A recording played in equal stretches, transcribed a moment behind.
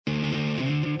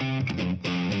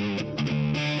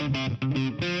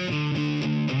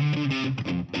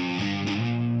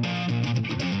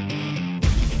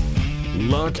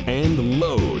lock, and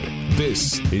load.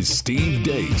 This is Steve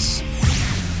Deace.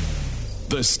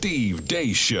 The Steve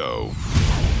Deace Show.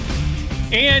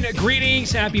 And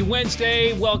greetings. Happy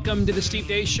Wednesday. Welcome to the Steve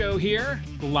Deace Show here,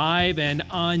 live and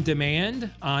on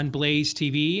demand on Blaze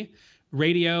TV,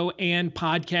 radio, and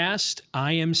podcast.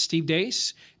 I am Steve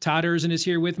Deace. Todd Erzin is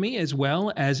here with me, as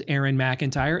well as Aaron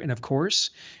McIntyre. And of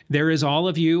course, there is all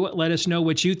of you. Let us know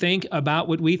what you think about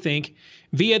what we think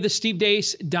via the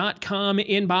stevedeace.com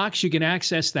inbox. You can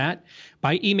access that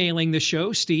by emailing the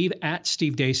show,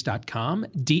 steve@stevedeace.com,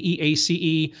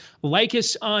 DEACE. Like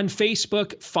us on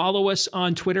Facebook. Follow us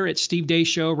on Twitter at Steve Deace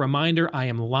Show. Reminder, I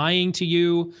am lying to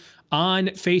you on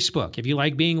Facebook. If you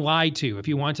like being lied to, if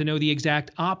you want to know the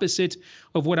exact opposite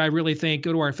of what I really think,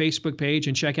 go to our Facebook page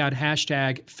and check out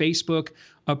hashtag Facebook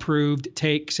approved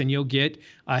takes, and you'll get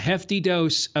a hefty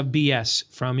dose of BS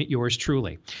from yours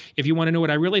truly. If you want to know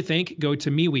what I really think, go to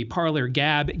MeWe, Parler,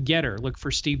 Gab, Getter. Look for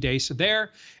Steve Deace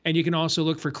there. And you can also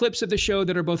look for clips of the show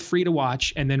that are both free to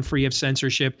watch and then free of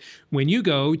censorship when you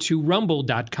go to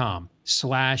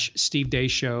rumble.com/Steve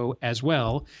Deace Show as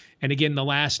well. And again, the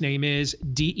last name is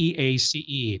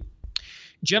DEACE.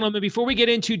 Gentlemen, before we get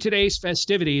into today's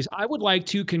festivities, I would like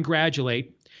to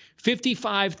congratulate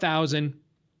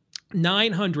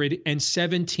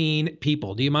 55,917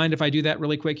 people. Do you mind if I do that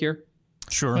really quick here?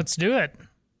 Sure. Let's do it.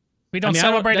 We don't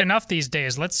celebrate enough these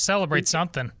days. Let's celebrate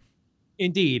something.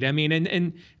 Indeed. I mean,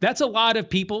 and that's a lot of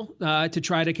people to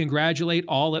try to congratulate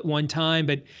all at one time.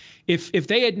 But if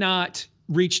they had not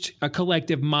reached a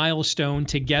collective milestone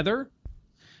together,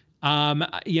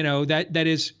 that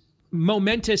is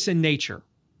momentous in nature.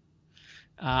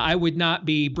 I would not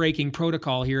be breaking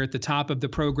protocol here at the top of the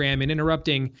program and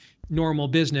interrupting normal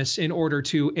business in order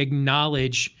to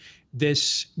acknowledge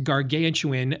this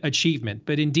gargantuan achievement.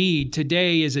 But indeed,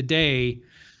 today is a day,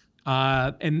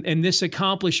 and this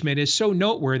accomplishment is so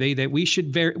noteworthy that we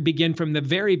should begin from the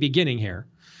very beginning here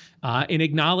in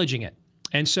acknowledging it.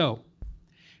 And so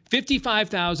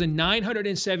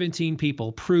 55,917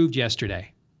 people proved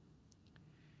yesterday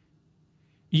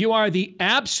you are the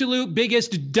absolute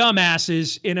biggest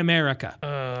dumbasses in America.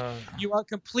 You are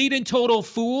complete and total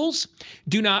fools.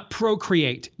 Do not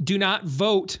procreate. Do not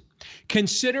vote.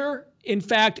 Consider, in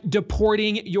fact,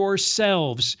 deporting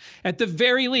yourselves. At the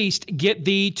very least, get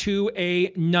thee to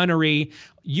a nunnery.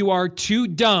 You are too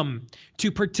dumb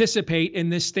to participate in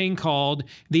this thing called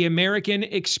the American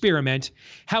experiment.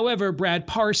 However, Brad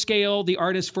Parscale, the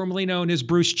artist formerly known as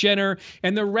Bruce Jenner,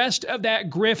 and the rest of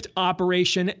that grift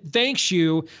operation thanks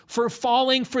you for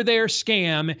falling for their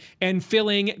scam and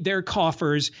filling their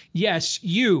coffers. Yes,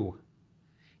 you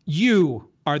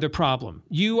are the problem.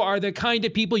 You are the kind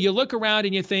of people you look around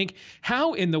and you think,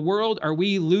 how in the world are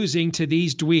we losing to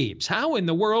these dweebs? How in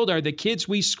the world are the kids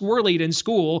we squirrelied in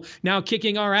school now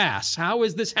kicking our ass? How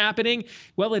is this happening?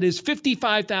 Well, it is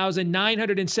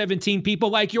 55,917 people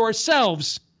like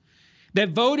yourselves that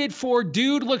voted for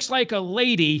dude looks like a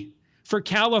lady for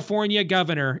California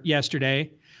governor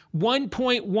yesterday.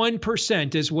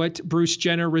 1.1% is what Bruce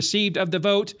Jenner received of the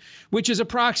vote, which is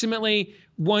approximately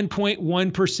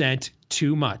 1.1%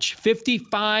 too much.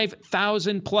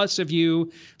 55,000 plus of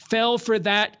you fell for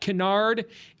that canard.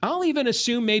 I'll even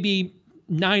assume maybe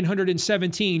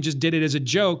 917 just did it as a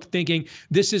joke, thinking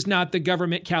this is not the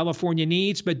government California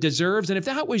needs but deserves. And if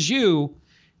that was you,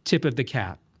 tip of the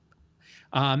cap.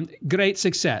 Great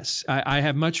success. I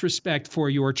have much respect for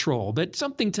your troll, but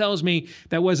something tells me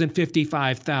that wasn't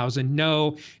 55,000.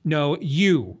 No,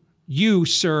 you,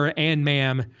 sir and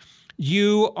ma'am,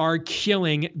 you are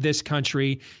killing this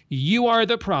country. You are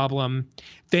the problem.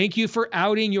 Thank you for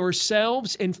outing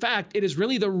yourselves. In fact, it is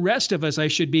really the rest of us I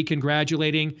should be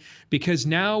congratulating, because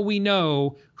now we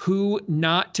know who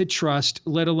not to trust,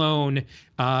 let alone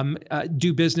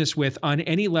do business with on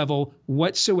any level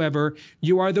whatsoever.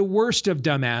 You are the worst of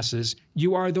dumbasses.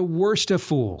 You are the worst of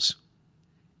fools.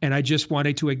 And I just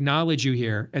wanted to acknowledge you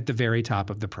here at the very top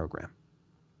of the program.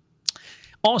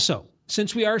 Also,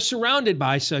 since we are surrounded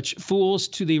by such fools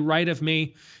to the right of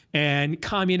me and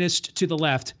communists to the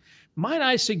left, might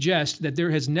I suggest that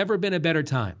there has never been a better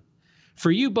time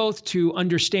for you both to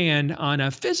understand on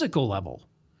a physical level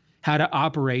how to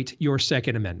operate your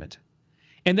Second Amendment,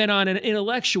 and then on an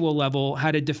intellectual level,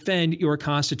 how to defend your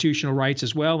constitutional rights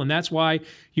as well. And that's why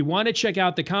you want to check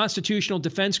out the Constitutional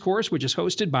Defense Course, which is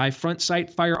hosted by Front Sight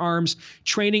Firearms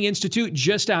Training Institute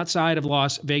just outside of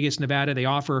Las Vegas, Nevada. They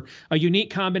offer a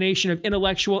unique combination of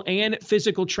intellectual and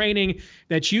physical training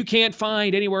that you can't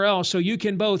find anywhere else. So you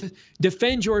can both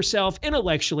defend yourself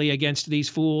intellectually against these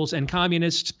fools and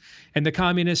communists, and the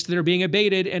communists that are being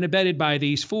abated and abetted by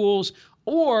these fools,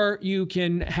 or you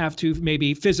can have to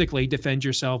maybe physically defend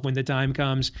yourself when the time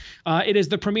comes. It is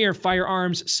the premier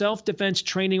firearms self-defense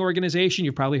training organization.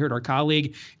 You've probably heard our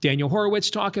colleague Daniel Horowitz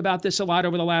talk about this a lot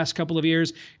over the last couple of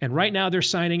years. And right now they're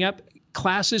signing up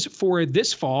classes for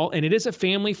this fall, and it is a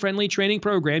family-friendly training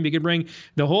program. You can bring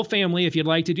the whole family if you'd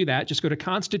like to do that. Just go to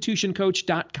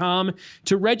constitutioncoach.com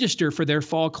to register for their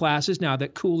fall classes now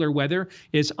that cooler weather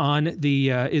is on the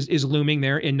is looming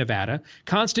there in Nevada.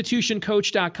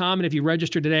 Constitutioncoach.com, and if you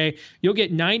register today, you'll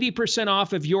get 90%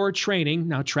 off of your training.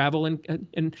 Now, travel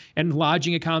and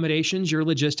lodging accommodations, your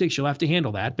logistics, you'll have to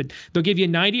handle that, but they'll give you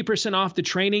 90% off the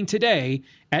training today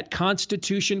at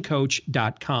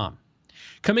constitutioncoach.com.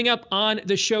 Coming up on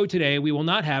the show today, we will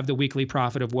not have the weekly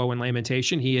prophet of woe and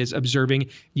lamentation. He is observing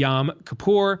Yom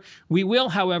Kippur. We will,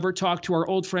 however, talk to our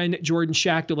old friend Jordan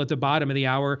Schachtel at the bottom of the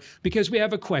hour because we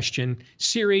have a question.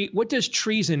 Siri, what does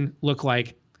treason look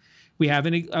like? We have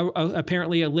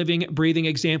apparently a living, breathing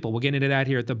example. We'll get into that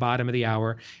here at the bottom of the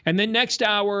hour. And then next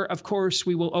hour, of course,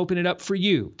 we will open it up for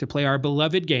you to play our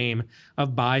beloved game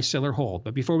of buy, sell, or hold.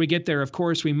 But before we get there, of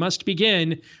course, we must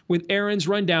begin with Aaron's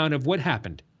rundown of what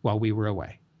happened while we were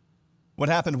away. What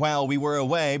happened while we were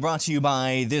away, brought to you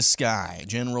by this guy,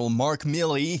 General Mark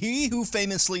Milley. He who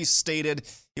famously stated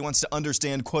he wants to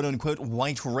understand quote-unquote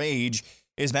white rage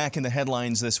is back in the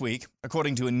headlines this week.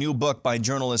 According to a new book by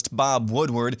journalist Bob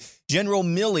Woodward, General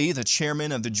Milley, the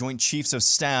chairman of the Joint Chiefs of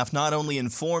Staff, not only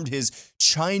informed his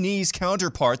Chinese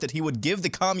counterpart that he would give the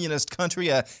communist country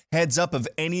a heads up of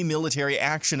any military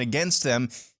action against them,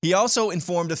 he also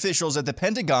informed officials at the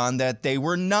Pentagon that they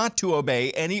were not to obey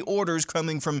any orders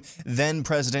coming from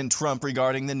then-President Trump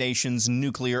regarding the nation's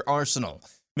nuclear arsenal.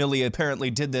 Milley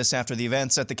apparently did this after the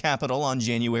events at the Capitol on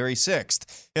January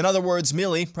 6th. In other words,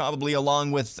 Milley, probably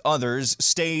along with others,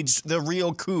 staged the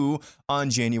real coup on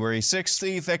January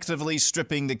 6th, effectively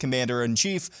stripping the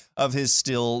commander-in-chief of his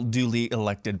still duly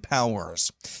elected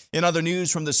powers. In other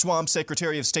news from the swamp,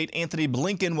 Secretary of State Anthony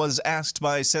Blinken was asked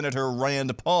by Senator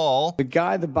Rand Paul, the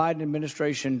guy the Biden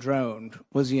administration droned,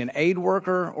 was he an aid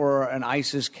worker or an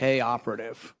ISIS-K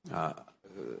operative?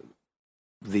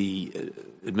 The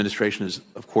administration is,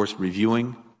 of course,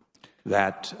 reviewing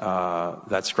that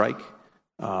strike,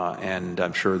 and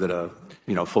I'm sure that a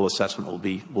full assessment will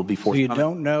be forthcoming. So you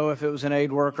don't know if it was an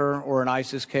aid worker or an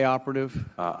ISIS-K operative?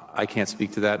 I can't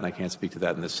speak to that, and I can't speak to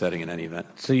that in this setting in any event.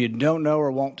 So you don't know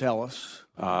or won't tell us?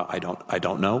 I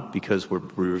don't know because we're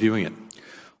reviewing it.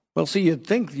 Well, see, you'd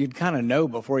think you'd kind of know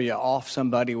before you off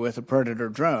somebody with a Predator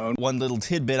drone. One little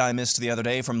tidbit I missed the other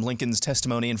day from Blinken's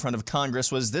testimony in front of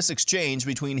Congress was this exchange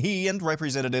between he and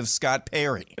Representative Scott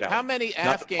Perry. How many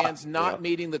Afghans not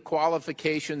meeting the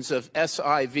qualifications of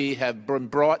SIV have been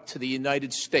brought to the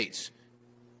United States?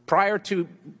 Prior to,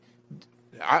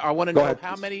 I want to know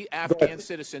how many Afghan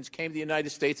citizens came to the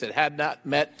United States that had not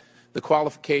met the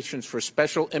qualifications for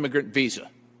special immigrant visa?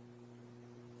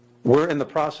 We're in the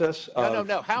process of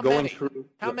No. How going many? through.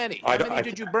 How many? How many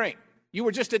did you bring? You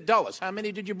were just at Dulles. How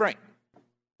many did you bring?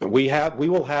 We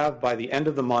will have, by the end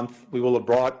of the month, we will have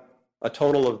brought a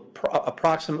total of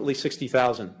approximately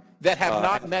 60,000. That have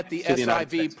not met the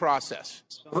SIV process.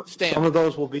 Some of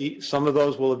those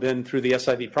will have been through the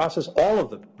SIV process. All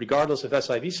of them, regardless of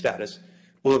SIV status,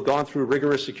 will have gone through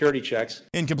rigorous security checks.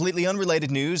 In completely unrelated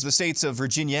news, the states of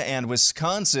Virginia and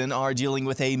Wisconsin are dealing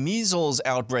with a measles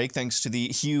outbreak thanks to the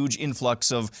huge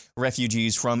influx of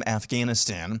refugees from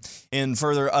Afghanistan. In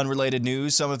further unrelated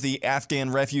news, some of the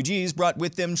Afghan refugees brought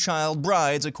with them child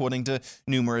brides, according to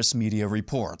numerous media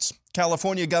reports.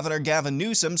 California Governor Gavin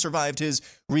Newsom survived his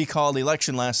recall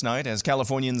election last night as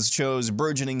Californians chose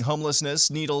burgeoning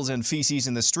homelessness, needles and feces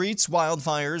in the streets,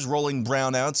 wildfires, rolling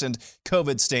brownouts, and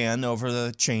COVID-stan over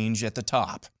the change at the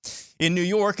top. In New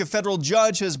York, a federal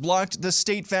judge has blocked the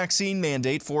state vaccine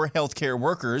mandate for healthcare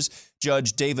workers.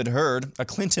 Judge David Hurd, a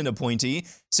Clinton appointee,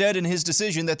 said in his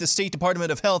decision that the State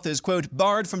Department of Health is, quote,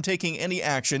 barred from taking any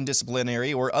action,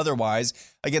 disciplinary or otherwise,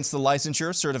 against the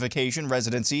licensure, certification,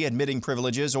 residency, admitting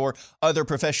privileges, or other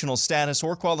professional status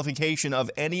or qualification of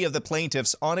any of the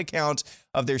plaintiffs on account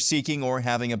of their seeking or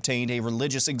having obtained a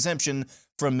religious exemption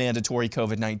from mandatory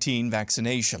COVID-19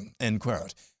 vaccination, end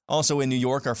quote. Also in New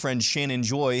York, our friend Shannon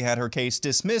Joy had her case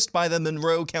dismissed by the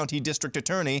Monroe County District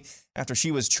Attorney after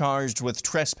she was charged with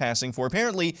trespassing for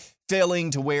apparently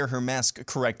failing to wear her mask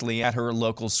correctly at her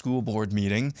local school board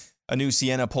meeting. A new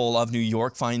Siena poll of New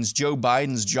York finds Joe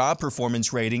Biden's job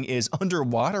performance rating is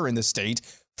underwater in the state,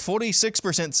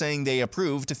 46% saying they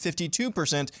approve to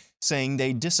 52% saying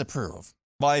they disapprove.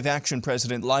 Live Action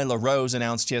President Lila Rose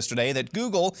announced yesterday that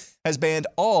Google has banned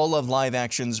all of Live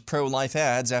Action's pro-life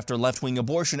ads after left-wing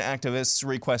abortion activists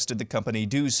requested the company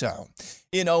do so.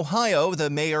 In Ohio, the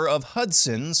mayor of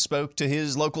Hudson spoke to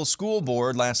his local school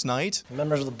board last night.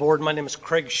 Members of the board, my name is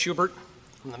Craig Schubert.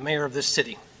 I'm the mayor of this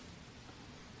city.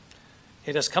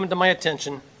 It has come to my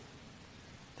attention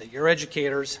that your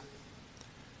educators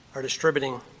are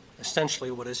distributing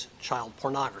essentially what is child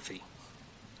pornography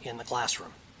in the classroom.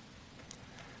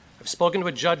 I've spoken to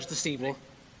a judge this evening.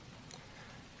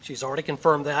 She's already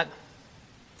confirmed that.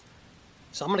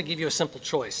 So I'm going to give you a simple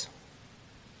choice.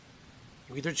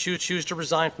 You either choose to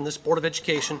resign from this Board of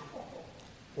Education,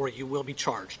 or you will be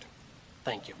charged.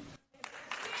 Thank you.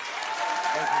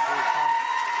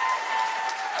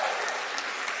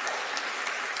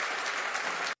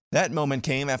 That moment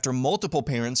came after multiple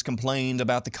parents complained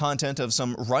about the content of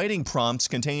some writing prompts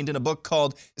contained in a book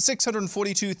called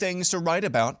 642 Things to Write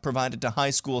About, provided to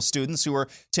high school students who are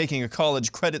taking a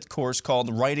college credit course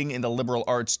called Writing in the Liberal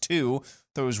Arts 2.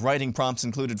 Those writing prompts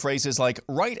included phrases like,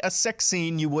 write a sex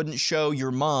scene you wouldn't show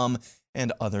your mom,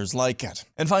 and others like it.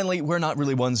 And finally, we're not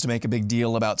really ones to make a big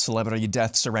deal about celebrity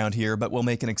deaths around here, but we'll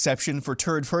make an exception for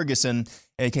Turd Ferguson,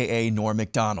 a.k.a. Norm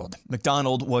Macdonald.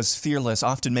 Macdonald was fearless,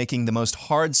 often making the most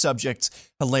hard subjects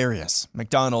hilarious.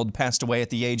 Macdonald passed away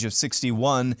at the age of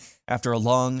 61 after a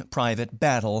long private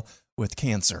battle with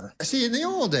cancer. See, in the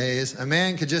old days, a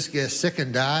man could just get sick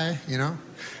and die, you know?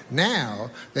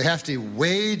 Now, they have to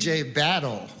wage a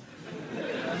battle.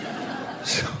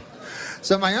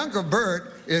 So my Uncle Bert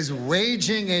is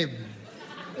waging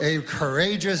a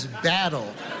courageous battle,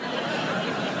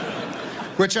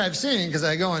 which I've seen because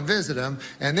I go and visit him,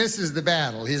 and this is the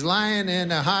battle. He's lying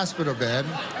in a hospital bed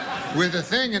with a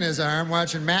thing in his arm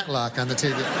watching Matlock on the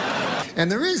TV.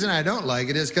 And the reason I don't like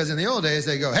it is because in the old days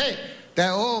they go, hey,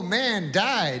 that old man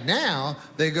died. Now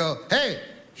they go, hey,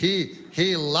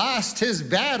 he lost his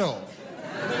battle.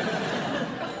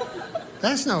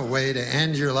 That's no way to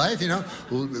end your life, you know.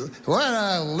 What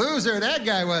a loser that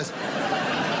guy was.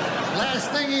 Last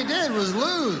thing he did was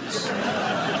lose.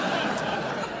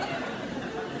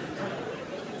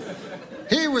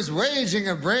 He was waging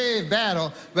a brave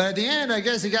battle, but at the end, I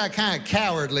guess he got kind of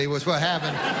cowardly was what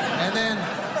happened. And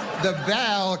then the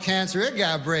bowel cancer, it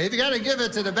got brave. You got to give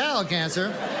it to the bowel cancer.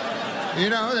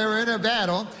 You know, they were in a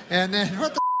battle, and then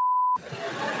what the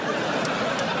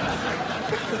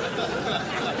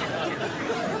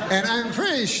And I'm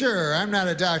pretty sure, I'm not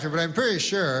a doctor, but I'm pretty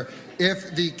sure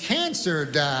if the cancer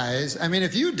dies, I mean,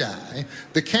 if you die,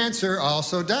 the cancer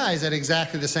also dies at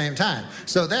exactly the same time.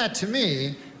 So that, to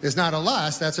me, is not a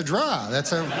loss, that's a draw.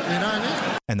 That's a, you know what I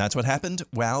mean? And that's what happened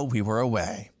while we were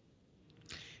away.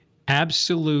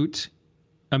 Absolute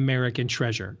American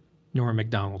treasure, Norm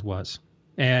Macdonald was.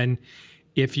 And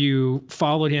if you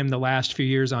followed him the last few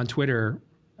years on Twitter,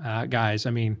 guys,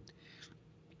 I mean,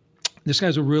 this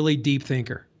guy's a really deep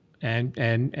thinker.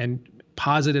 And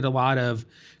posited a lot of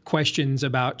questions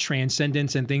about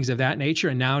transcendence and things of that nature.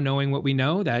 And now knowing what we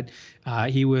know, that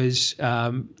he was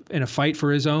in a fight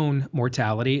for his own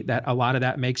mortality, that a lot of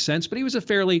that makes sense. But he was a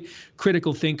fairly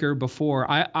critical thinker before.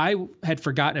 I had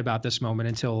forgotten about this moment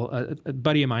until a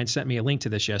buddy of mine sent me a link to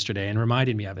this yesterday and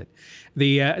reminded me of it.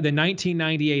 The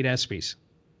 1998 ESPYs,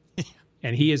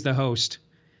 and he is the host.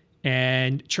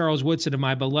 And Charles Woodson of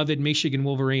my beloved Michigan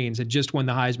Wolverines had just won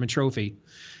the Heisman Trophy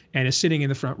and is sitting in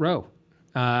the front row.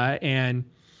 And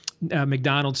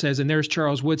Macdonald says, and there's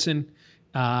Charles Woodson,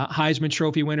 Heisman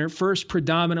Trophy winner, first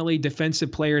predominantly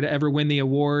defensive player to ever win the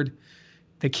award.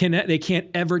 They can't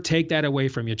ever take that away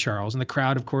from you, Charles. And the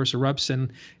crowd, of course, erupts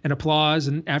in applause.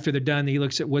 And after they're done, he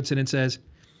looks at Woodson and says,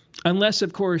 unless,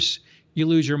 of course, you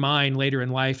lose your mind later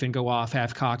in life and go off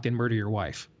half-cocked and murder your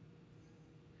wife.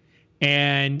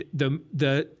 And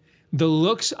the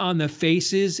looks on the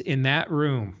faces in that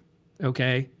room,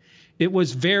 okay, it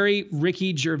was very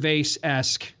Ricky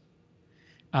Gervais-esque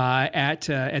at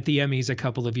the Emmys a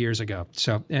couple of years ago.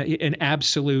 So an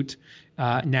absolute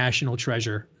national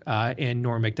treasure in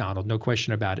Norm Macdonald, no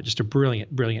question about it. Just a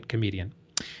brilliant, brilliant comedian.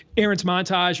 Aaron's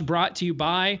Montage brought to you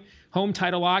by Home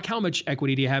Title Lock. How much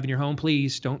equity do you have in your home?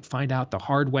 Please don't find out the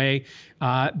hard way,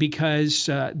 because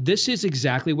this is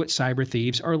exactly what cyber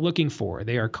thieves are looking for.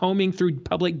 They are combing through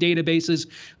public databases,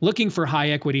 looking for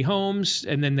high equity homes,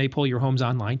 and then they pull your home's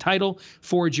online title,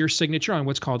 forge your signature on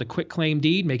what's called a quick claim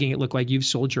deed, making it look like you've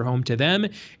sold your home to them.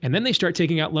 And then they start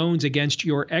taking out loans against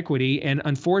your equity. And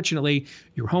unfortunately,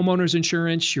 your homeowner's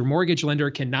insurance, your mortgage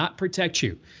lender cannot protect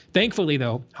you. Thankfully,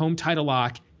 though, Home Title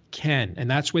Lock can.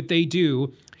 And that's what they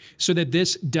do. so that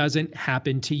this doesn't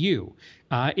happen to you.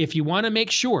 If you want to make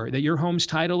sure that your home's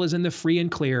title is in the free and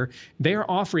clear,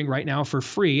 they're offering right now for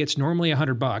free. It's normally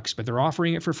 $100, but they're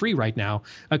offering it for free right now.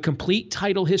 A complete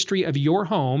title history of your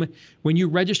home when you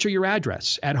register your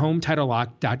address at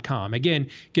HomeTitleLock.com. Again,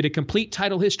 get a complete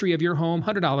title history of your home,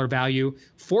 $100 value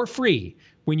for free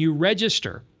when you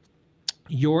register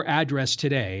your address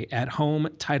today at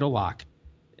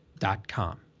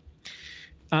HomeTitleLock.com.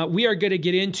 We are going to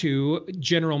get into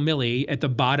General Milley at the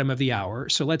bottom of the hour.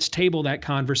 So let's table that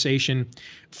conversation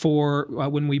for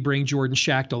when we bring Jordan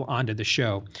Schachtel onto the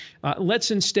show. Let's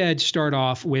instead start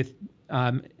off with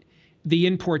the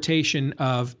importation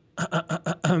of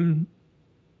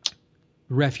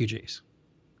refugees.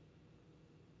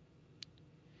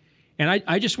 And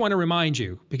I just want to remind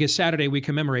you, because Saturday we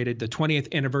commemorated the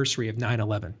 20th anniversary of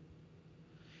 9/11.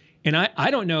 And I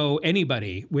don't know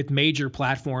anybody with major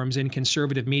platforms in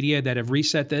conservative media that have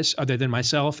reset this other than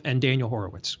myself and Daniel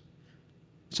Horowitz.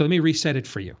 So let me reset it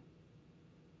for you.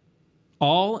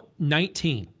 All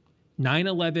 19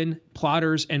 9/11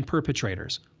 plotters and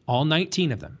perpetrators, all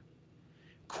 19 of them,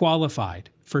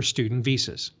 qualified for student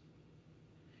visas.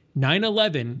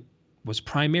 9/11 was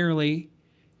primarily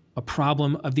a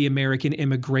problem of the American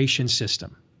immigration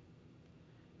system,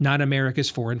 not America's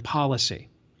foreign policy.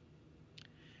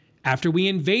 After we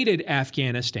invaded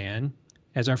Afghanistan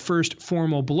as our first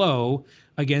formal blow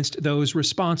against those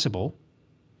responsible,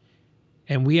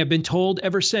 and we have been told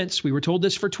ever since, we were told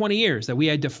this for 20 years, that we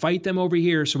had to fight them over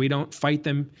here so we don't fight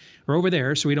them, or over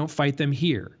there so we don't fight them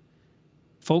here.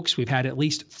 Folks, we've had at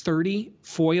least 30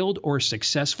 foiled or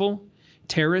successful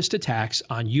terrorist attacks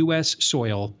on U.S.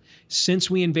 soil since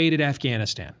we invaded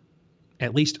Afghanistan.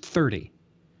 At least 30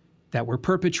 that were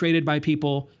perpetrated by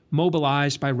people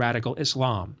mobilized by radical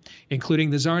Islam, including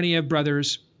the Tsarnaev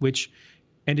brothers, which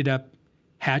ended up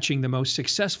hatching the most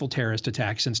successful terrorist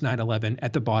attack since 9/11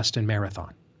 at the Boston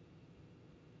Marathon.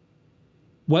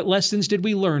 What lessons did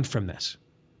we learn from this?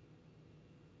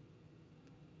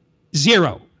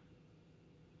 Zero.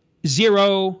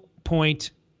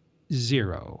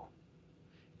 0.0.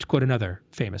 To quote another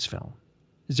famous film,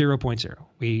 0.0.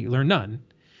 We learned none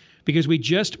because we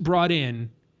just brought in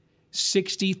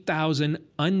 60,000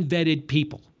 unvetted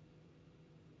people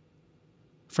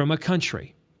from a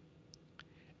country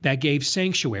that gave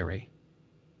sanctuary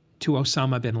to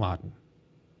Osama bin Laden.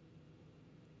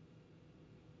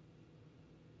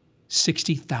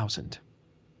 60,000.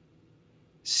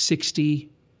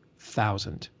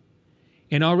 60,000.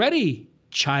 And already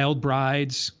child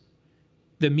brides,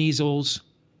 the measles.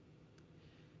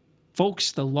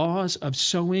 Folks, the laws of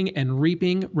sowing and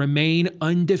reaping remain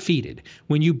undefeated.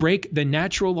 When you break the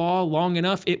natural law long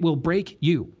enough, it will break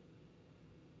you.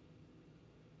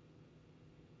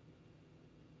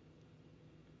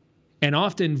 And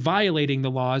often violating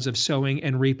the laws of sowing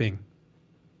and reaping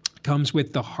comes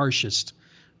with the harshest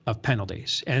of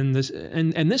penalties. And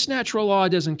this natural law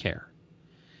doesn't care.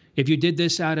 If you did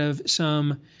this out of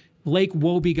some Lake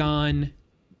Woebegone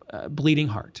bleeding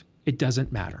heart, it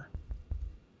doesn't matter.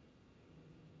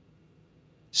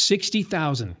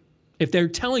 60,000. If they're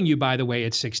telling you, by the way,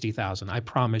 it's 60,000, I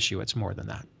promise you it's more than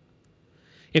that.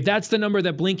 If that's the number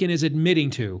that Blinken is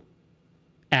admitting to,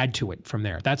 add to it from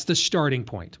there. That's the starting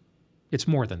point. It's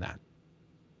more than that.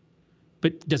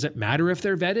 But does it matter if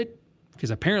they're vetted?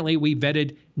 Because apparently we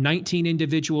vetted 19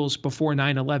 individuals before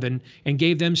 9/11 and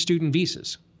gave them student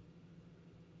visas.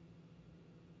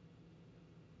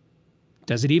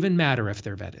 Does it even matter if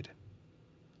they're vetted?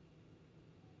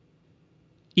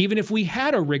 Even if we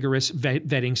had a rigorous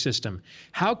vetting system,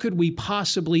 how could we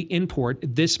possibly import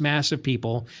this mass of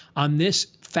people on this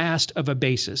fast of a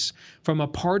basis from a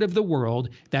part of the world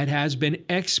that has been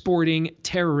exporting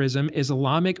terrorism,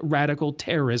 Islamic radical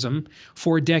terrorism,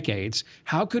 for decades?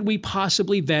 How could we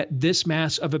possibly vet this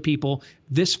mass of a people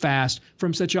this fast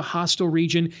from such a hostile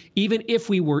region, even if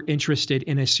we were interested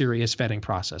in a serious vetting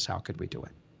process? How could we do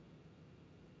it?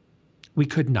 We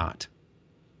could not.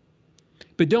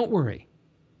 But don't worry.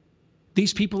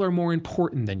 These people are more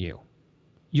important than you.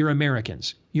 You're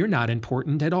Americans. You're not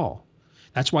important at all.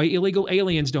 That's why illegal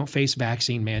aliens don't face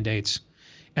vaccine mandates.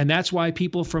 And that's why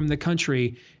people from the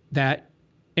country that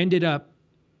ended up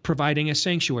providing a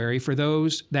sanctuary for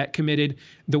those that committed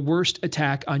the worst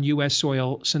attack on U.S.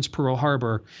 soil since Pearl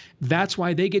Harbor, that's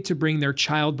why they get to bring their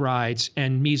child brides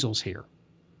and measles here.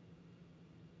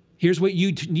 Here's what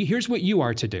you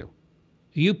are to do.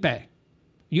 You pay.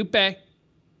 You pay.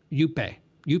 You pay.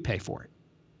 You pay for it.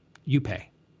 You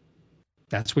pay.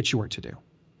 That's what you are to do.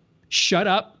 Shut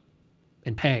up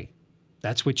and pay.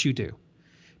 That's what you do.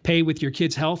 Pay with your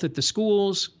kids' health at the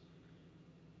schools.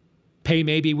 Pay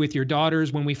maybe with your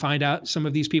daughters when we find out some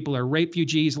of these people are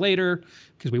refugees later,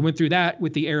 because we went through that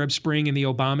with the Arab Spring and the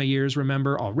Obama years,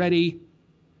 remember, already.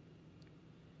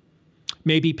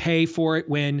 Maybe pay for it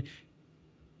when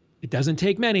it doesn't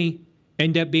take many,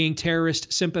 end up being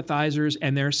terrorist sympathizers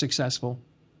and they're successful.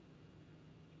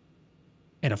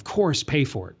 And of course, pay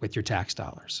for it with your tax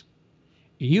dollars.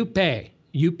 You pay.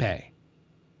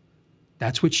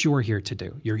 That's what you're here to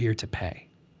do. You're here to pay.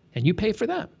 And you pay for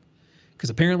them. Because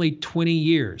apparently 20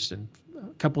 years and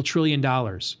a couple $1 trillion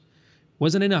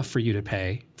wasn't enough for you to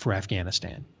pay for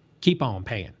Afghanistan. Keep on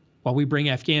paying while we bring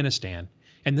Afghanistan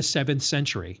and the 7th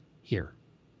century here.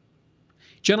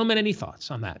 Gentlemen, any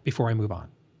thoughts on that before I move on?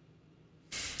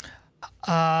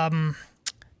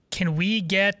 Can we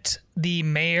get the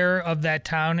mayor of that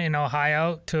town in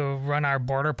Ohio to run our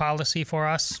border policy for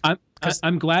us?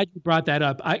 I'm glad you brought that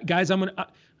up. Guys, I'm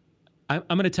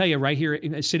going to tell you right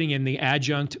here, sitting in the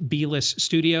adjunct B-list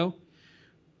studio,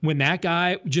 when that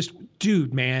guy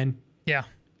dude, man. Yeah.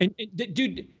 And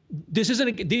dude, they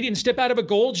didn't step out of a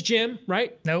Gold's Gym,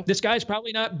 right? Nope. This guy's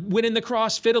probably not winning the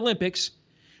CrossFit Olympics.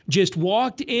 Just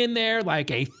walked in there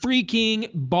like a freaking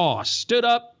boss, stood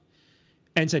up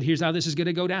and said, here's how this is going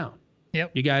to go down.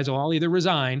 Yep. You guys will all either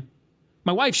resign.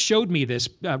 My wife showed me this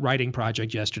writing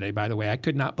project yesterday, by the way. I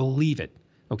could not believe it.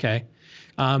 Okay.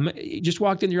 Just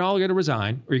walked in, you're all going to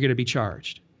resign or you're going to be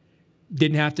charged.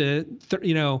 Didn't have to,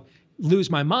 lose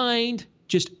my mind.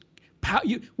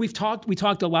 We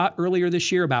talked a lot earlier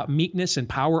this year about meekness and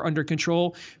power under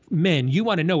control. Men, you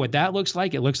want to know what that looks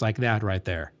like? It looks like that right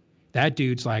there. That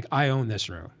dude's like, I own this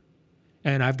room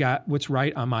and I've got what's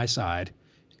right on my side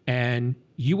and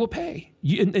you will pay.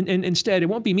 And instead, it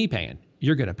won't be me paying.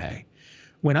 You're going to pay.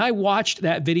 When I watched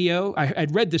that video,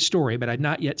 I'd read the story, but I'd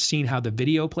not yet seen how the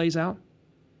video plays out.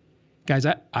 Guys,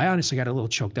 I honestly got a little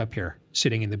choked up here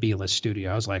sitting in the B-list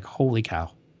studio. I was like, holy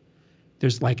cow.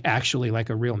 There's actually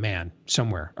a real man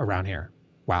somewhere around here.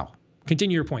 Wow.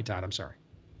 Continue your point, Todd. I'm sorry.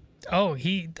 Oh,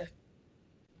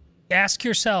 ask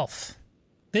yourself.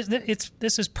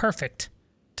 This is perfect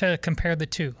to compare the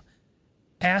two.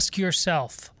 Ask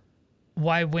yourself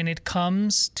why when it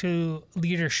comes to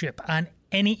leadership on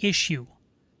any issue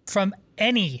from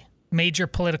any major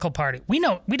political party, we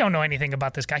don't know anything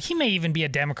about this guy. He may even be a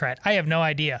Democrat. I have no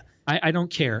idea. I don't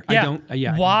care. Yeah. I don't.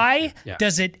 Yeah. Why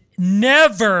does it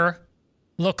never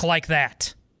look like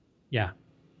that? Yeah.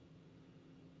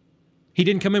 He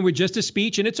didn't come in with just a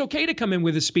speech, and it's okay to come in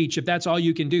with a speech if that's all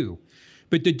you can do.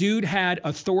 But the dude had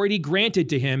authority granted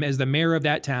to him as the mayor of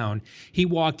that town. He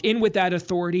walked in with that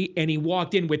authority, and he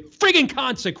walked in with friggin'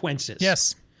 consequences.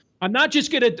 Yes. I'm not just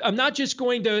going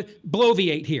to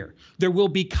bloviate here. There will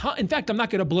be, in fact, I'm not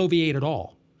going to bloviate at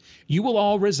all. You will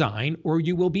all resign or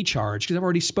you will be charged because I've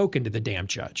already spoken to the damn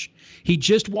judge. He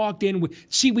just walked in with,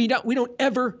 we don't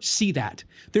ever see that.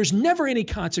 There's never any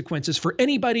consequences for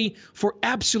anybody for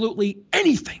absolutely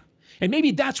anything. And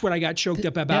maybe that's what I got choked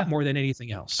up about more than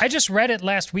anything else. I just read it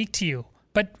last week to you,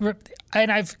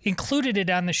 and I've included it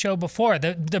on the show before.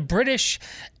 The British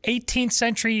 18th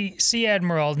century Sea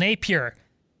Admiral Napier,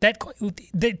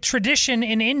 the tradition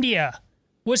in India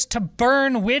was to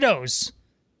burn widows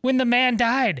when the man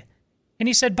died. And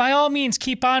he said, by all means,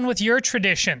 keep on with your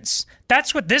traditions.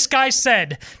 That's what this guy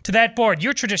said to that board.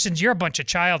 Your traditions, you're a bunch of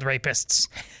child rapists.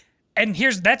 And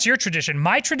that's your tradition.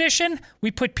 My tradition, we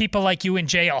put people like you in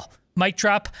jail. Mic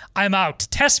drop, I'm out.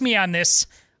 Test me on this.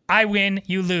 I win,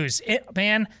 you lose.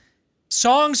 Man,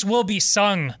 songs will be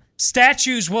sung.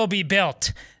 Statues will be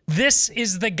built. This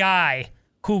is the guy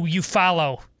who you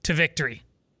follow to victory.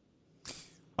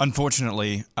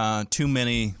 Unfortunately, too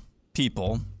many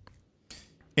people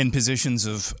in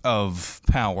positions of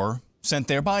power, sent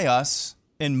there by us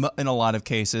in a lot of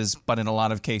cases, but in a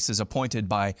lot of cases appointed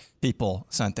by people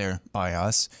sent there by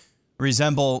us,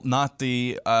 resemble not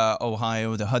the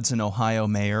Hudson, Ohio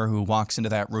mayor who walks into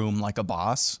that room like a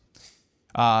boss.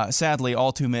 Sadly,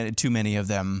 too many of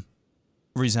them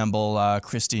resemble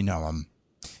Kristi Noem.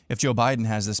 If Joe Biden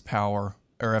has this power,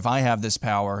 or if I have this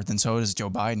power, then so does Joe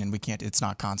Biden, and we can't. It's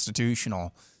not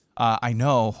constitutional. I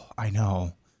know.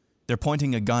 They're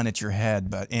pointing a gun at your head,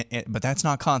 but that's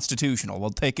not constitutional.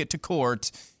 We'll take it to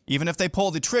court. Even if they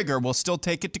pull the trigger, we'll still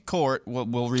take it to court.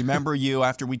 We'll remember you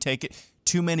after we take it.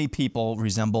 Too many people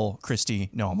resemble Kristi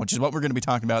Noem, which is what we're going to be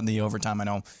talking about in the overtime. I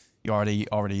know you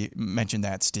already mentioned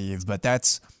that, Steve, but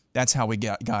that's how we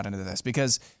got into this.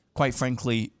 Because, quite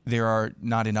frankly, there are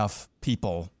not enough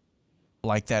people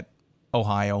like that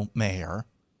Ohio mayor,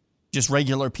 just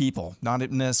regular people, not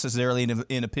necessarily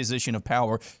in a position of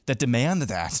power, that demand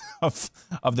that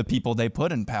of the people they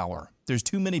put in power. There's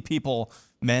too many people,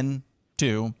 men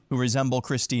too, who resemble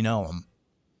Kristi Noem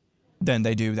than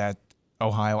they do that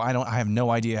Ohio. I have no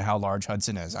idea how large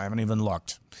Hudson is. I haven't even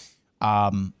looked.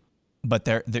 But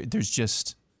there's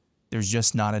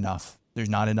just not enough. There's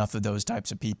not enough of those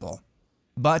types of people.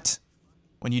 But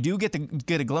when you do get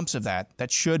a glimpse of that,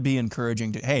 that should be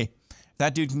encouraging to, hey, if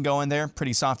that dude can go in there,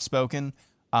 pretty soft-spoken,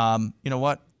 you know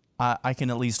what? I can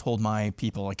at least hold my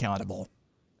people accountable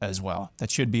as well.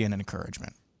 That should be an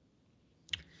encouragement.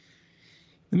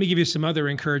 Let me give you some other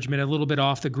encouragement, a little bit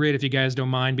off the grid, if you guys don't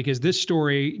mind, because this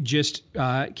story just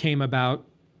came about,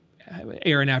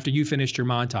 Aaron, after you finished your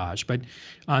montage. But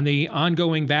on the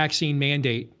ongoing vaccine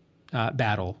mandate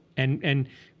battle, and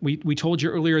we told you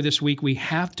earlier this week, we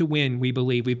have to win, we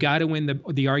believe. We've got to win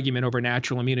the argument over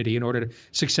natural immunity in order to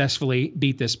successfully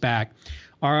beat this back.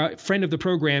 Our friend of the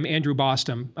program, Andrew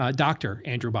Bostom, Dr.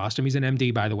 Andrew Bostom, he's an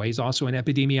MD, by the way. He's also an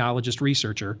epidemiologist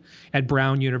researcher at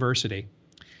Brown University.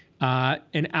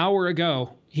 An hour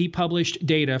ago, he published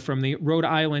data from the Rhode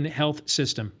Island health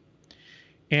system.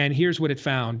 And here's what it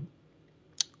found.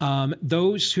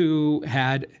 Those who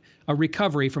had a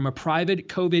recovery from a private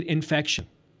COVID infection,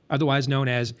 otherwise known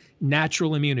as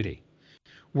natural immunity,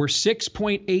 were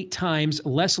 6.8 times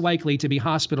less likely to be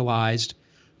hospitalized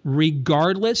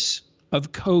regardless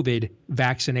of COVID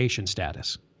vaccination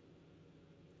status.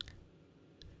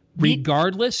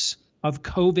 Regardless of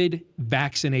COVID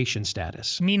vaccination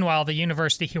status. Meanwhile, the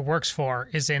university he works for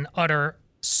is in utter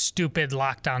stupid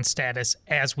lockdown status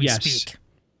as we speak.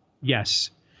 Yes.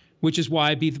 Which is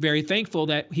why I'd be very thankful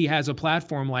that he has a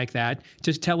platform like that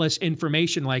to tell us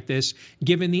information like this,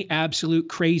 given the absolute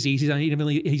crazies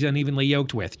he's unevenly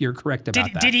yoked with. You're correct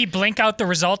about that. Did he blink out the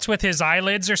results with his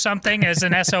eyelids or something as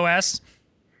an SOS?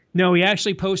 No, he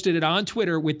actually posted it on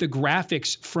Twitter with the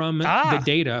graphics from the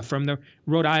data from the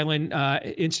Rhode Island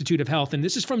Institute of Health. And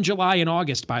this is from July and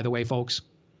August, by the way, folks.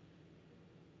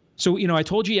 So, I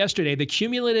told you yesterday, the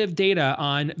cumulative data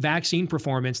on vaccine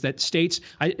performance that states,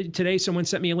 today someone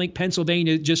sent me a link,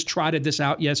 Pennsylvania just trotted this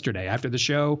out yesterday after the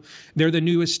show. They're the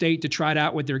newest state to trot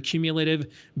out with their cumulative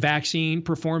vaccine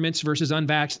performance versus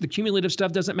unvaxxed. The cumulative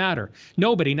stuff doesn't matter.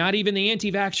 Nobody, not even the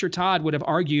anti-vaxxer Todd, would have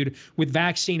argued with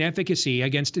vaccine efficacy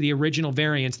against the original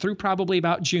variants through probably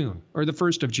about June or the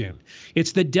 1st of June.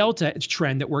 It's the Delta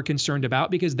trend that we're concerned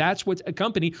about because that's what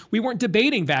accompanied. We weren't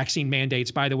debating vaccine mandates,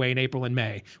 by the way, in April and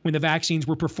May when the vaccines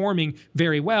were performing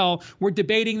very well. We're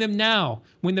debating them now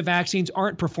when the vaccines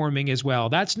aren't performing as well.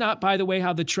 That's not, by the way,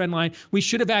 how the trend line, we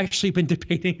should have actually been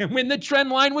debating it when the trend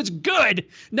line was good,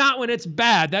 not when it's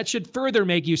bad. That should further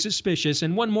make you suspicious.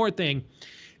 And one more thing,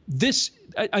 this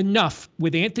enough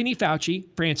with Anthony Fauci,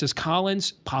 Francis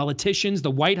Collins, politicians,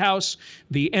 the White House,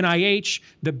 the NIH,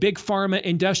 the big pharma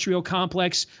industrial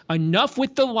complex, enough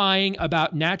with the lying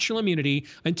about natural immunity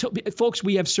until, folks,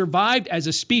 we have survived as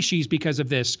a species because of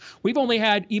this. We've only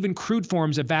had even crude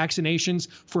forms of vaccinations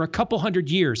for a couple hundred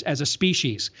years as a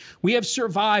species. We have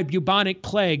survived bubonic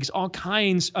plagues, all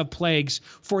kinds of plagues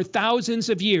for thousands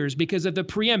of years because of the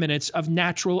preeminence of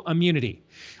natural immunity.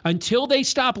 Until they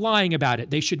stop lying about it,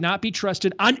 they should not be trusted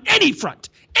on any front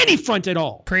at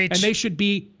all. Preach. And they should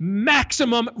be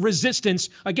maximum resistance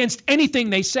against anything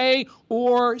they say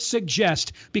or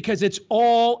suggest because it's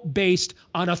all based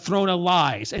on a throne of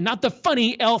lies and not the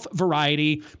funny elf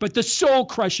variety, but the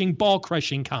soul-crushing,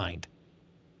 ball-crushing kind.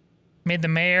 Made the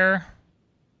mayor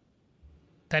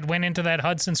that went into that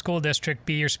Hudson school district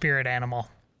be your spirit animal.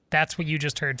 That's what you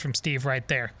just heard from Steve right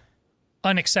there.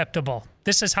 Unacceptable.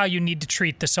 This is how you need to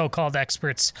treat the so-called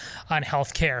experts on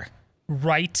healthcare.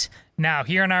 Right now,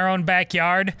 here in our own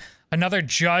backyard, another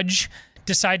judge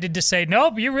decided to say,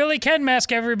 nope, you really can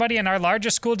mask everybody, and our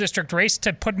largest school district raced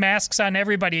to put masks on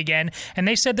everybody again, and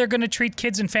they said they're going to treat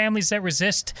kids and families that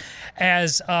resist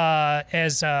as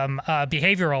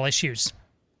behavioral issues.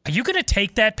 Are you going to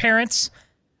take that, parents?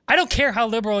 I don't care how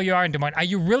liberal you are in Des Moines. Are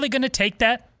you really going to take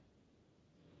that?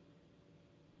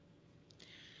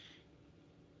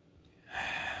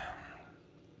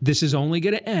 This is only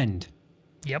going to end.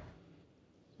 Yep.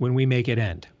 When we make it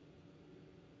end.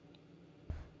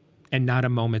 And not a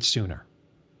moment sooner.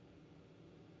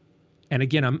 And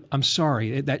again, I'm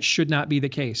sorry. That should not be the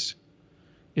case.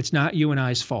 It's not you and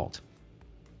I's fault.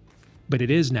 But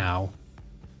it is now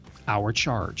our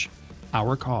charge,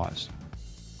 our cause,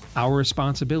 our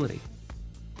responsibility.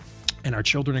 And our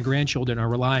children and grandchildren are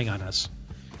relying on us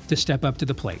to step up to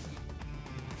the plate.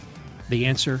 The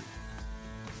answer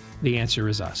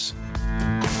is us.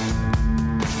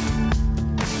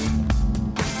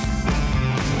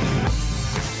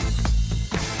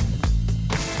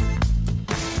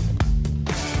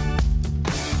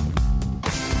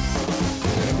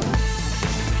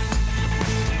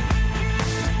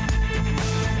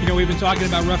 we've been talking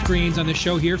about rough greens on the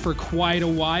show here for quite a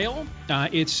while.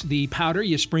 It's the powder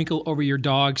you sprinkle over your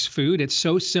dog's food. It's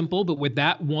so simple, but with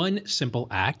that one simple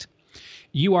act,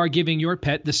 you are giving your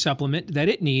pet the supplement that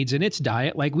it needs in its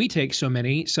diet, like we take so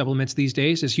many supplements these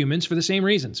days as humans for the same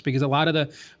reasons, because a lot of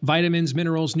the vitamins,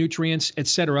 minerals, nutrients,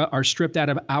 etc., are stripped out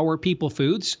of our people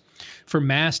foods for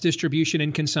mass distribution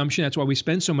and consumption. That's why we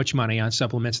spend so much money on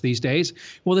supplements these days.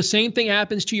 Well, the same thing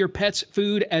happens to your pet's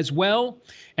food as well,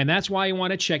 and that's why you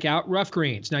want to check out Rough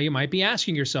Greens. Now, you might be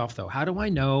asking yourself, though, how do I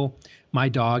know my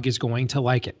dog is going to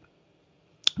like it?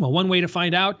 Well, one way to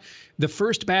find out, the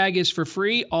first bag is for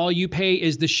free. All you pay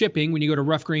is the shipping when you go to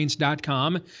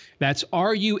roughgreens.com. That's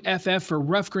RUFF for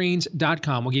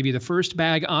roughgreens.com. We'll give you the first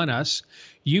bag on us.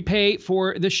 You pay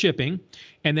for the shipping,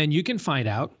 and then you can find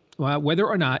out whether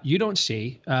or not you don't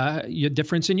see a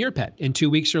difference in your pet in 2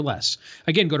 weeks or less.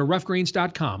 Again, go to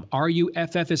roughgreens.com.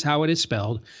 RUFF is how it is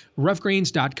spelled.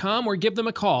 Roughgreens.com, or give them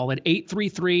a call at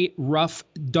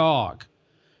 833-ROUGH-DOG.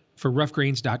 For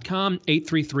roughgreens.com,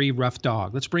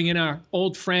 833-ROUGH-DOG. Let's bring in our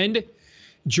old friend,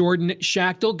 Jordan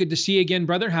Schachtel. Good to see you again,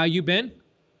 brother. How you been?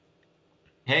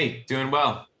 Hey, doing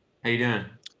well. How you doing?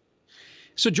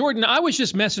 So, Jordan, I was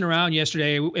just messing around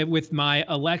yesterday with my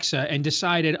Alexa and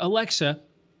decided, Alexa,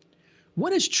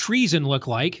 what does treason look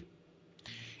like?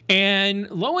 And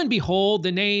lo and behold,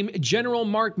 the name General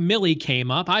Mark Milley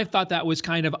came up. I thought that was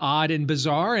kind of odd and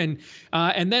bizarre. And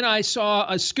then I saw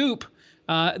a scoop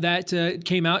that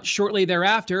came out shortly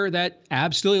thereafter that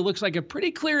absolutely looks like a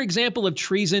pretty clear example of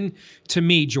treason to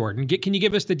me, Jordan. Can you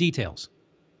give us the details?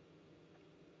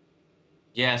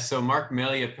 Yeah, so Mark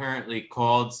Milley apparently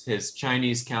called his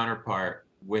Chinese counterpart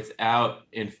without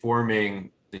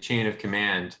informing the chain of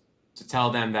command to tell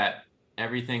them that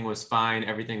everything was fine,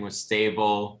 everything was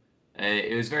stable.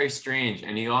 It was very strange.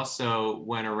 And he also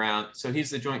went around, so he's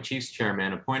the Joint Chiefs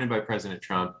Chairman appointed by President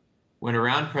Trump, went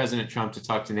around President Trump to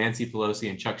talk to Nancy Pelosi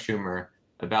and Chuck Schumer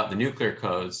about the nuclear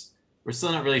codes. We're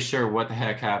still not really sure what the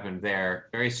heck happened there.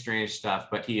 Very strange stuff,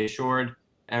 but he assured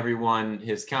everyone,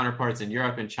 his counterparts in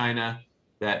Europe and China,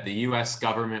 that the US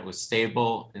government was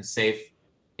stable and safe.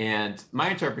 And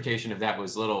my interpretation of that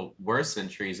was a little worse than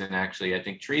treason, actually. I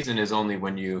think treason is only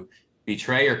when you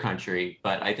betray your country,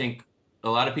 but I think a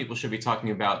lot of people should be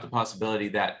talking about the possibility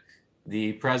that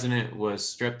the president was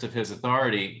stripped of his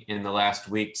authority in the last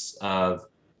weeks of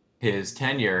his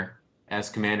tenure as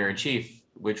commander-in-chief,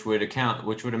 which would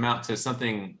amount to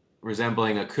something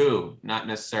resembling a coup, not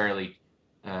necessarily,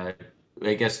 I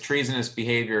guess treasonous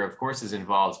behavior, of course, is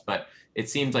involved, but it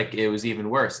seemed like it was even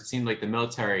worse. It seemed like the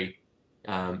military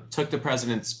took the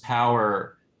president's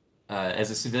power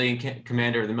as a civilian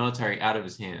commander of the military out of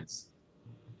his hands.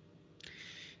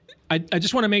 I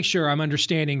just want to make sure I'm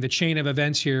understanding the chain of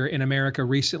events here in America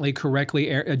recently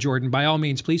correctly, Jordan. By all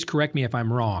means, please correct me if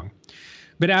I'm wrong.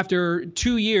 But after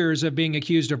 2 years of being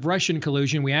accused of Russian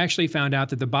collusion, we actually found out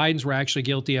that the Bidens were actually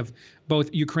guilty of both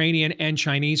Ukrainian and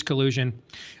Chinese collusion.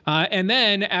 And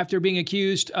then after being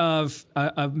accused of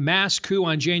a mass coup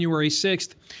on January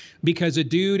 6th, because a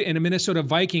dude in a Minnesota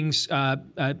Vikings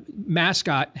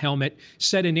mascot helmet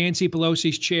sat in Nancy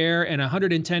Pelosi's chair, and a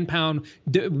 110-pound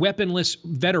weaponless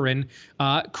veteran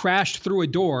crashed through a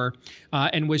door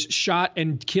and was shot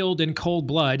and killed in cold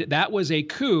blood. That was a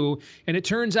coup, and it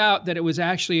turns out that it was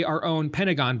actually our own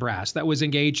Pentagon brass that was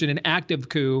engaged in an active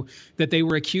coup that they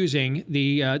were accusing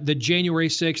the January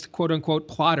 6th quote-unquote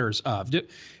plotters of.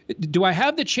 Do I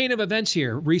have the chain of events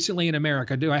here recently in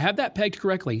America? Do I have that pegged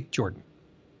correctly, Jordan?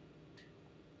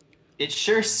 It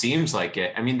sure seems like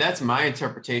it. I mean, that's my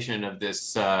interpretation of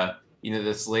this,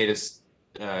 this latest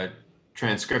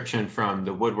transcription from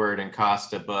the Woodward and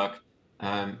Costa book.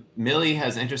 Milley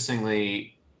has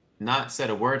interestingly not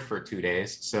said a word for 2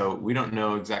 days, so we don't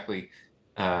know exactly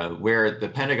where the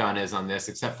Pentagon is on this,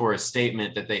 except for a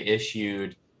statement that they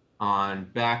issued on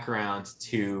background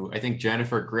to, I think,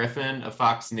 Jennifer Griffin of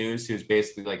Fox News, who's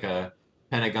basically like a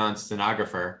Pentagon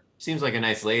stenographer. Seems like a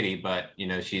nice lady, but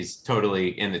she's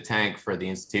totally in the tank for the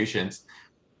institutions.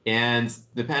 And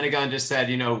the Pentagon just said,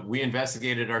 we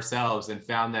investigated ourselves and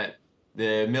found that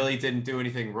the Milley didn't do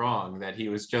anything wrong, that he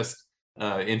was just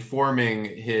informing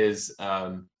his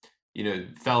fellow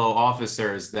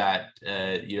officers that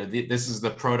this is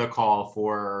the protocol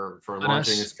for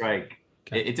launching a strike.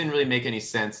 Okay. It didn't really make any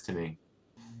sense to me.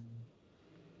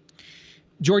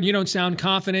 Jordan, you don't sound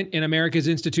confident in America's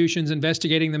institutions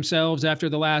investigating themselves after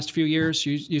the last few years.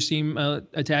 You seem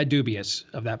a tad dubious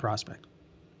of that prospect.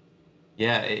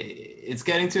 Yeah, it's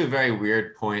getting to a very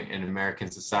weird point in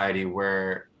American society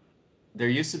where there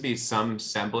used to be some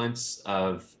semblance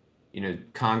of,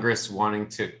 Congress wanting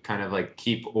to kind of like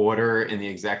keep order in the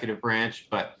executive branch,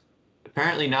 but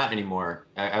Apparently not anymore.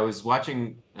 I was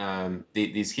watching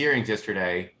these hearings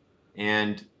yesterday,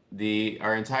 and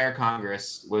our entire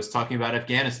Congress was talking about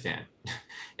Afghanistan.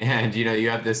 And, you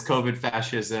have this COVID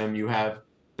fascism. You have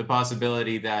the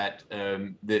possibility that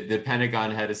the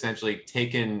Pentagon had essentially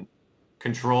taken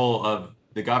control of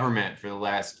the government for the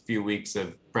last few weeks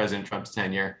of President Trump's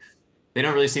tenure. They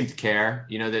don't really seem to care.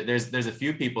 There's a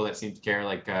few people that seem to care,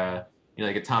 like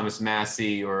like a Thomas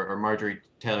Massey or Marjorie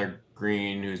Taylor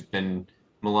Greene, who's been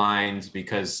maligned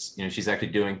because she's actually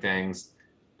doing things.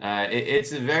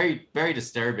 It's a very, very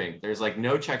disturbing. There's like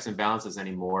no checks and balances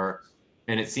anymore,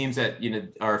 and it seems that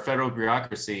our federal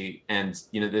bureaucracy and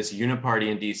this uniparty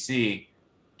in DC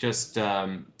just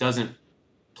doesn't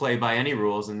play by any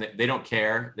rules, and they don't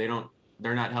care.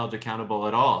 They're not held accountable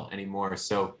at all anymore.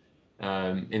 So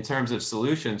in terms of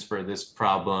solutions for this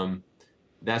problem,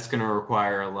 that's going to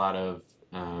require a lot of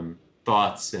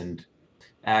thoughts and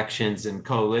actions and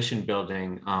coalition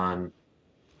building on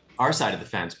our side of the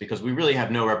fence, because we really have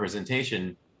no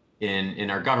representation in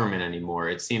our government anymore.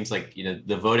 It seems like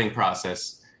the voting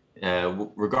process,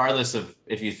 regardless of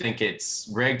if you think it's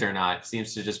rigged or not,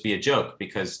 seems to just be a joke,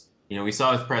 because we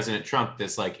saw with President Trump,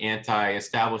 this like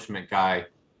anti-establishment guy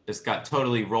just got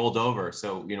totally rolled over.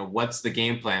 So what's the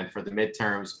game plan for the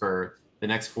midterms for the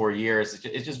next 4 years?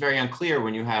 It's just very unclear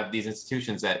when you have these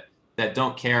institutions that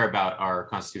don't care about our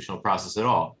constitutional process at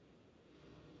all.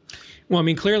 Well, I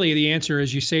mean, clearly the answer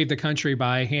is you save the country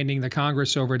by handing the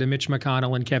Congress over to Mitch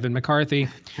McConnell and Kevin McCarthy,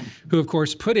 who, of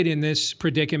course, put it in this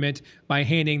predicament by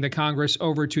handing the Congress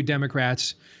over to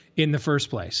Democrats in the first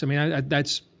place. I mean,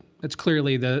 that's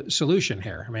clearly the solution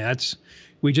here. I mean,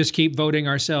 we just keep voting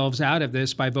ourselves out of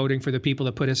this by voting for the people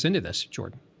that put us into this,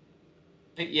 Jordan.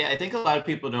 Yeah, I think a lot of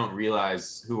people don't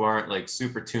realize, who aren't like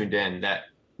super tuned in, that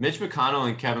Mitch McConnell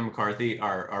and Kevin McCarthy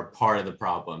are part of the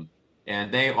problem,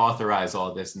 and they authorize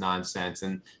all this nonsense,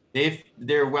 and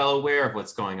they're well aware of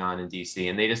what's going on in DC,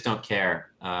 and they just don't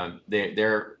care.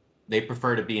 They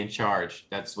prefer to be in charge.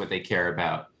 That's what they care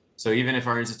about. So even if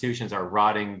our institutions are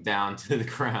rotting down to the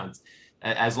ground,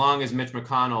 as long as Mitch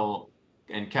McConnell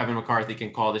and Kevin McCarthy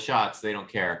can call the shots, they don't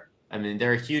care. I mean,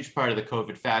 they're a huge part of the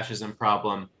COVID fascism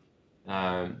problem.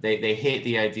 They hate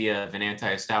the idea of an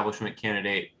anti-establishment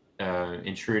candidate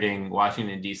intruding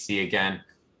Washington, D.C. again.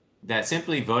 That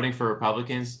simply voting for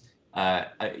Republicans,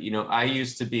 I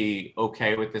used to be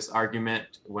okay with this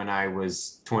argument when I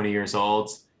was 20 years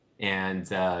old and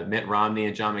Mitt Romney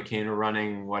and John McCain were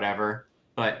running, whatever.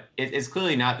 But it's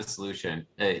clearly not the solution.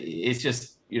 It's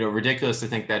just ridiculous to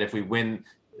think that if we win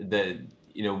the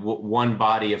one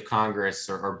body of Congress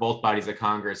or both bodies of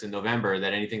Congress in November,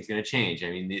 that anything's going to change. I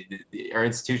mean, our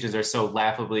institutions are so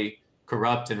laughably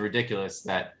corrupt and ridiculous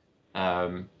that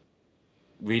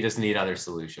we just need other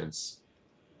solutions.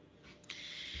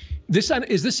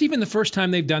 Is this even the first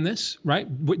time they've done this, right?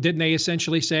 Didn't they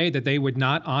essentially say that they would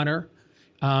not honor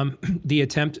the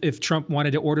attempt if Trump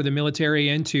wanted to order the military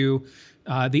into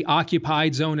the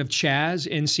occupied zone of Chaz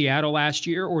in Seattle last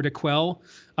year, or to quell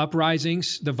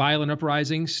uprisings, the violent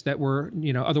uprisings that were,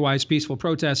 otherwise peaceful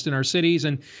protests in our cities.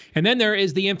 And then there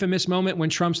is the infamous moment when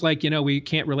Trump's like, we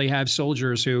can't really have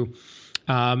soldiers who,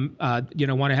 want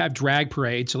to have drag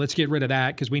parades. So let's get rid of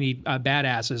that because we need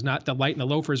badasses, not the light and the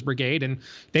loafers brigade. And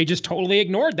they just totally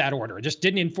ignored that order. Just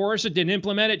didn't enforce it, didn't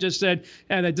implement it, just said,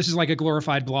 this is like a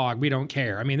glorified blog. We don't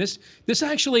care. I mean, this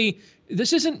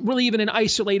isn't really even an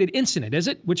isolated incident, is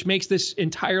it? Which makes this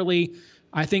entirely,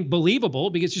 I think,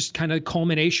 believable, because it's just kind of a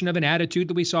culmination of an attitude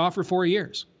that we saw for 4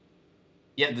 years.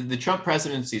 Yeah, the Trump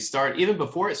presidency even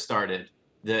before it started,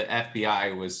 the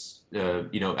FBI was,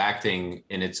 acting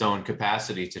in its own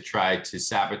capacity to try to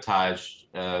sabotage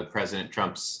President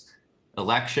Trump's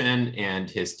election and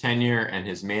his tenure and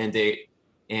his mandate.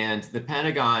 And the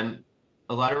Pentagon,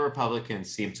 a lot of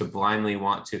Republicans seem to blindly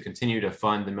want to continue to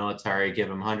fund the military, give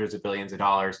them hundreds of billions of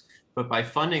dollars. But by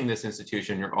funding this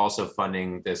institution, you're also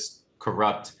funding this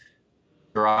corrupt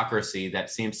bureaucracy that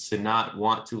seems to not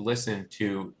want to listen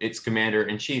to its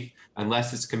commander-in-chief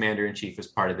unless its commander-in-chief is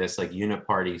part of this like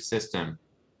uniparty system.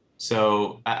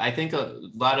 So I think a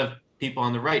lot of people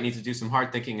on the right need to do some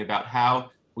hard thinking about how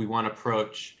we want to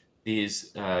approach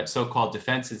these so-called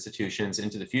defense institutions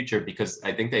into the future, because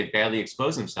I think they badly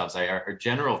expose themselves. Our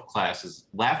general class is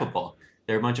laughable.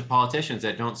 They're a bunch of politicians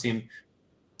that don't seem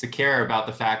to care about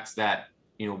the fact that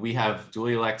we have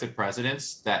duly elected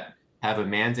presidents that have a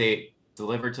mandate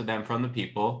delivered to them from the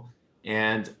people.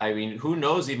 And I mean, who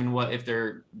knows even what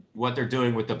they're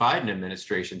doing with the Biden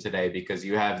administration today, because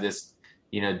you have this,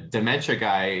 dementia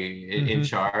guy in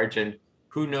charge, and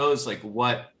who knows like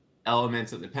what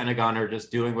elements of the Pentagon are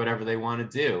just doing whatever they want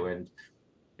to do. And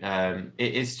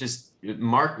it's just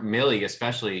Mark Milley,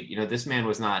 especially. You know, this man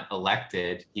was not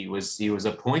elected; he was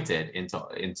appointed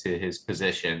into his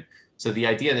position. So the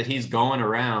idea that he's going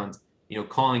around, you know,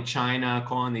 calling China,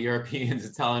 calling the Europeans,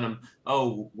 and telling them,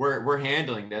 "Oh, we're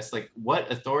handling this," like,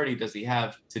 what authority does he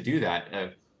have to do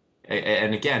that?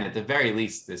 And again, at the very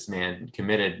least, this man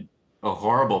committed a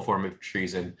horrible form of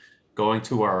treason, going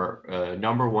to our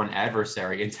number one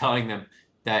adversary and telling them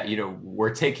that, you know,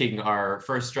 we're taking our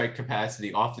first strike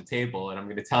capacity off the table, and I'm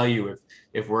going to tell you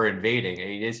if we're invading. I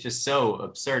mean, it's just so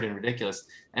absurd and ridiculous.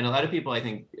 And a lot of people, I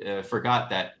think, forgot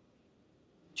that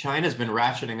China's been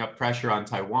ratcheting up pressure on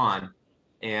Taiwan,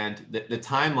 and the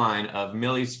timeline of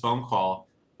Milley's phone call,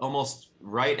 almost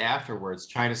right afterwards,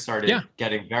 China started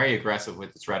getting very aggressive with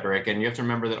its rhetoric. And you have to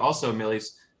remember that also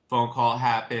Milley's phone call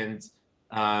happened,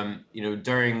 you know,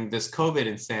 during this COVID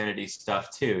insanity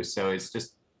stuff too. So it's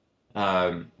just,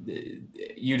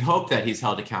 you'd hope that he's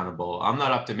held accountable. I'm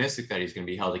not optimistic that he's going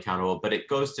to be held accountable, but it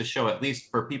goes to show, at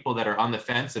least for people that are on the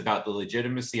fence about the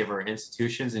legitimacy of our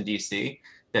institutions in DC,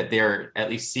 that they're at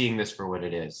least seeing this for what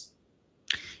it is.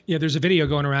 Yeah, there's a video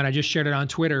going around. I just shared it on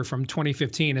Twitter from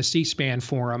 2015, a C-SPAN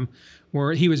forum,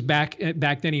 where he was back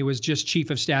then. He was just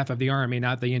chief of staff of the Army,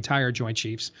 not the entire Joint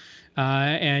Chiefs,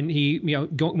 and he, you know,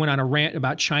 went on a rant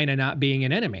about China not being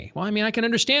an enemy. Well, I mean, I can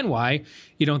understand why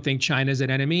you don't think China's an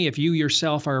enemy if you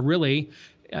yourself are really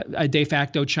a de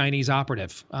facto Chinese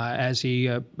operative, as he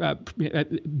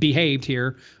behaved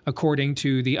here, according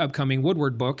to the upcoming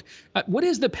Woodward book. What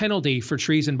is the penalty for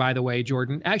treason, by the way,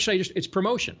 Jordan? Actually, it's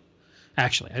promotion.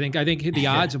 Actually, I think the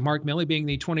odds of Mark Milley being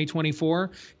the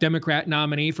 2024 Democrat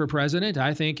nominee for president,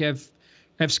 I think, have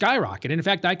skyrocketed. In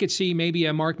fact, I could see maybe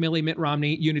a Mark Milley, Mitt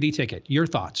Romney unity ticket. Your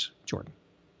thoughts, Jordan?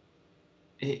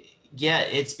 Yeah,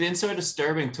 it's been so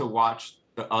disturbing to watch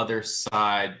the other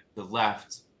side, the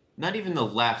left, not even the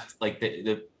left, like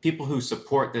the people who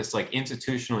support this like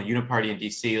institutional uniparty in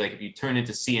DC. Like if you turn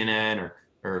into CNN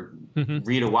or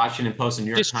read a Washington Post and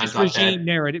New York Times, just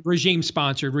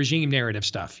regime-sponsored, regime narrative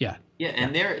stuff. Yeah. Yeah,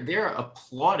 and they're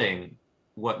applauding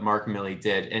what Mark Milley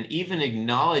did, and even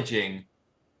acknowledging,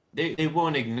 they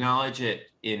won't acknowledge it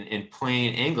in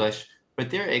plain English, but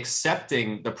they're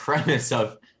accepting the premise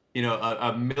of, you know,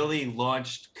 a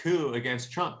Milley-launched coup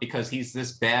against Trump because he's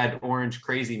this bad orange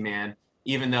crazy man,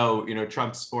 even though, you know,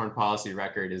 Trump's foreign policy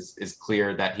record is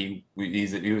clear that he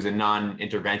was a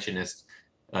non-interventionist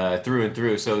through and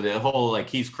through. So the whole, like,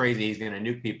 he's crazy, he's going to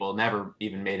nuke people, never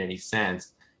even made any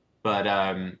sense. But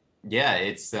yeah,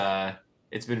 it's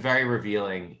been very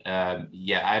revealing.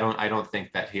 Yeah, I don't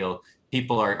think that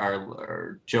people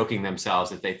are joking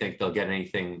themselves if they think they'll get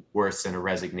anything worse than a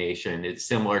resignation. It's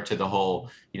similar to the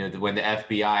whole, you know, when the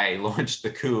FBI launched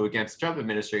the coup against the Trump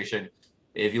administration.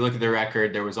 If you look at the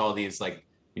record, there was all these, like,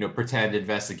 you know, pretend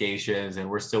investigations, and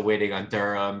we're still waiting on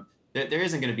Durham. There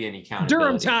isn't going to be any accountability.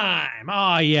 Durham time.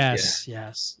 Oh, yes. Yeah.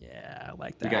 Yes. Yeah, I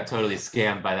like that. We got totally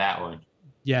scammed by that one.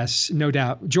 Yes, no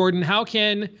doubt. Jordan, how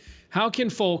can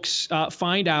folks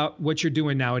find out what you're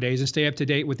doing nowadays and stay up to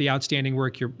date with the outstanding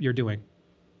work you're doing?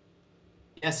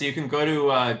 Yeah, so you can go to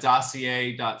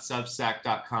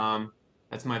dossier.substack.com.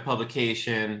 That's my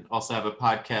publication. Also have a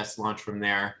podcast launch from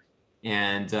there.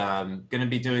 And going to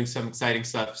be doing some exciting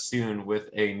stuff soon with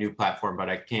a new platform, but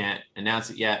I can't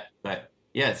announce it yet. But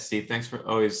yeah, Steve, thanks for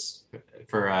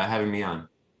having me on.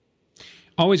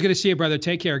 Always good to see you, brother.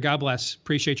 Take care. God bless.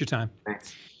 Appreciate your time.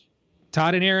 Thanks.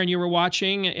 Todd and Aaron, you were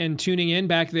watching and tuning in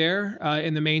back there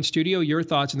in the main studio. Your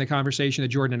thoughts on the conversation that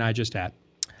Jordan and I just had.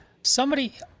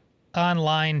 Somebody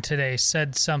online today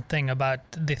said something about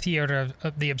the theater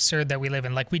of the absurd that we live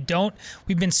in. Like, we've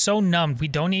been so numbed, we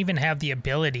don't even have the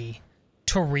ability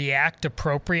to react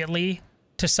appropriately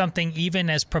to something even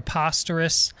as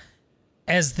preposterous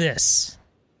as this.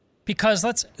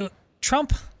 Because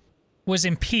Trump was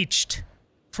impeached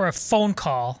for a phone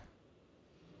call,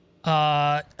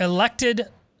 elected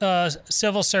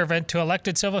civil servant to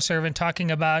elected civil servant,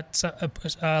 talking about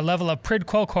a level of quid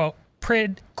pro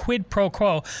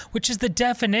quo, which is the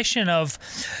definition of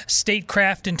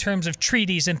statecraft in terms of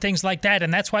treaties and things like that.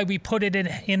 And that's why we put it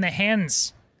in the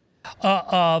hands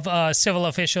of civil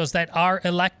officials that are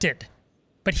elected.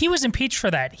 But he was impeached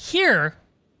for that. Here,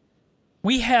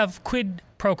 we have quid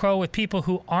pro quo with people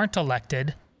who aren't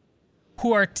elected,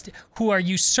 who are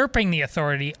usurping the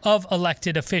authority of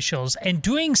elected officials and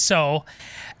doing so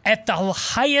at the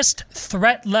highest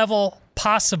threat level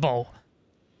possible,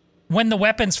 when the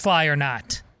weapons fly or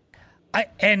not.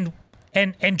 And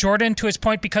Jordan, to his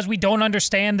point, because we don't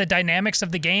understand the dynamics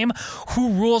of the game,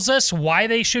 who rules us, why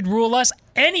they should rule us,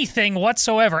 anything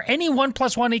whatsoever, any 1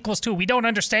 + 1 = 2, we don't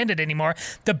understand it anymore.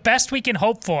 The best we can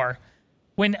hope for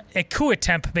when a coup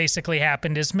attempt basically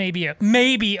happened is maybe a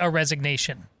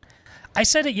resignation. I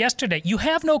said it yesterday. You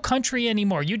have no country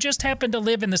anymore. You just happen to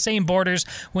live in the same borders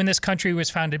when this country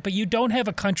was founded, but you don't have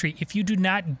a country if you do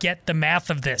not get the math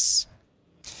of this.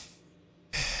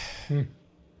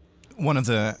 One of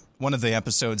the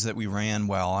episodes that we ran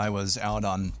while I was out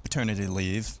on paternity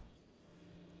leave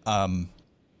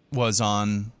was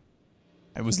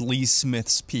Lee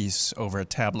Smith's piece over at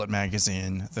Tablet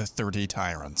Magazine, The 30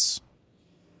 Tyrants.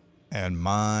 And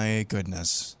my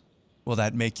goodness, will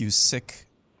that make you sick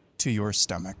to your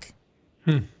stomach?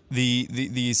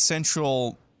 The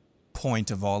central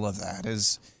point of all of that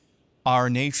is our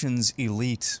nation's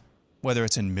elite, whether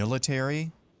it's in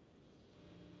military,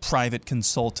 private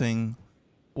consulting,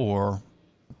 or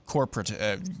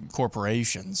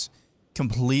corporations,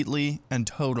 completely and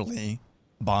totally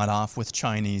bought off with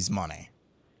Chinese money.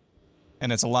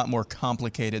 And it's a lot more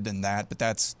complicated than that, but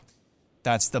that's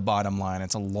the bottom line.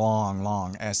 It's a long,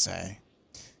 long essay.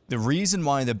 The reason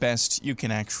why the best you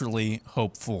can actually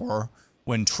hope for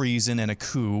when treason and a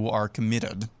coup are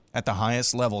committed at the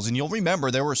highest levels, and you'll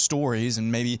remember there were stories,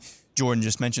 and maybe Jordan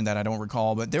just mentioned that, I don't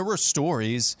recall, but there were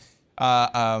stories,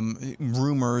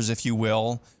 rumors, if you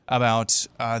will, about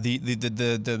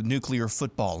the nuclear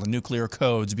football, the nuclear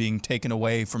codes being taken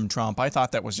away from Trump. I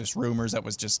thought that was just rumors. That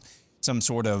was just some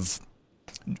sort of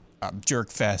jerk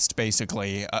fest,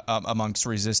 basically, amongst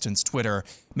resistance Twitter.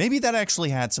 Maybe that actually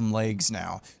had some legs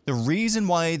now. The reason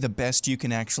why the best you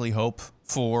can actually hope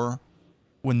for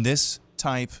when this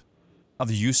type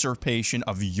of usurpation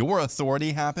of your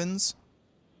authority happens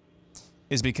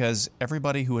is because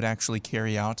everybody who would actually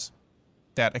carry out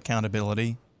that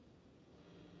accountability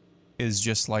is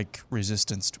just like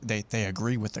resistance. They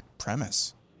agree with the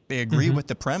premise. They agree with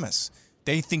the premise.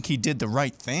 They think he did the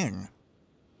right thing.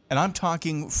 And I'm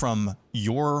talking from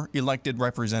your elected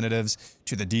representatives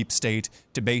to the deep state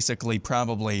to basically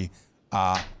probably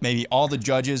maybe all the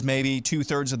judges, maybe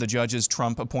 2/3 of the judges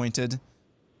Trump appointed.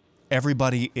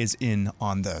 Everybody is in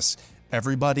on this.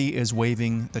 Everybody is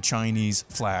waving the Chinese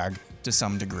flag to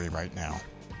some degree right now.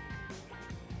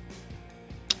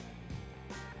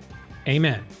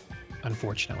 Amen,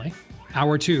 unfortunately.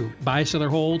 Hour 2, Buy, Sell, or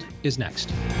Hold is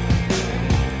next.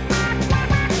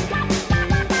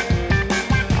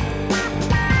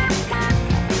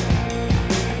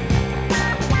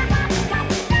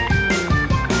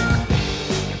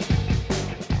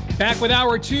 Back with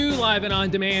Hour 2, live and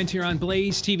on demand here on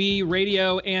Blaze TV,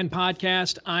 radio, and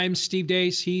podcast. I'm Steve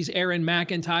Deace. He's Aaron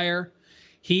McIntyre.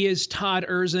 He is Todd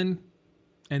Erzin.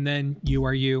 And then you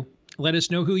are you. Let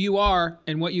us know who you are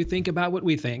and what you think about what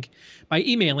we think by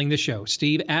emailing the show,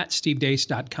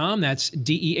 steve@stevedeace.com. That's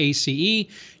DEACE.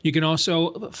 You can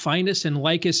also find us and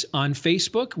like us on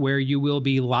Facebook, where you will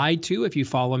be lied to if you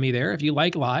follow me there. If you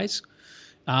like lies,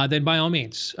 then by all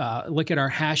means, look at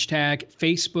our hashtag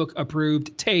Facebook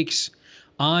approved takes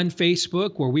on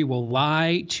Facebook, where we will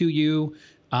lie to you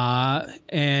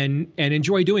and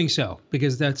enjoy doing so,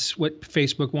 because that's what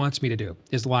Facebook wants me to do,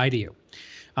 is lie to you.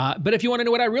 But if you want to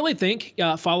know what I really think,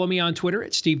 follow me on Twitter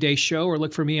at Steve Deace Show, or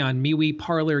look for me on MeWe,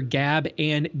 Parler, Gab,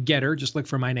 and Getter. Just look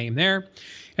for my name there.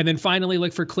 And then finally,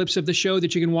 look for clips of the show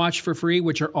that you can watch for free,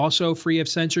 which are also free of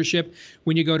censorship,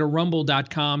 when you go to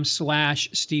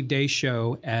rumble.com/Steve Deace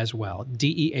Show as well,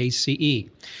 DEACE.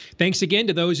 Thanks again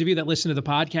to those of you that listen to the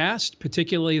podcast,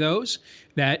 particularly those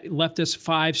that left us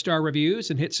 5-star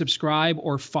reviews and hit subscribe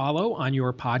or follow on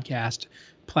your podcast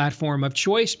platform of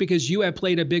choice, because you have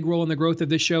played a big role in the growth of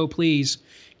this show. Please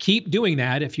keep doing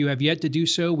that. If you have yet to do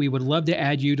so, we would love to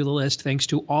add you to the list. Thanks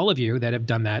to all of you that have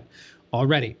done that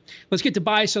already. Let's get to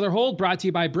Buy, Sell, or Hold, brought to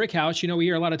you by Brick House. You know, we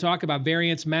hear a lot of talk about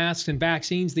variants, masks, and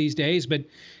vaccines these days, but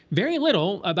very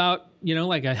little about,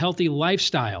 like a healthy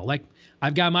lifestyle. Like,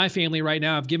 I've got my family right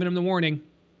now. I've given them the warning.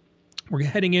 We're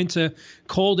heading into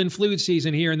cold and flu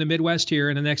season here in the Midwest here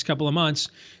in the next couple of months.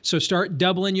 So start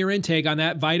doubling your intake on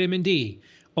that vitamin D.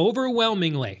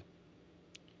 Overwhelmingly,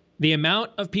 the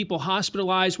amount of people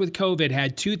hospitalized with COVID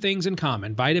had two things in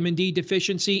common: vitamin D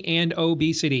deficiency and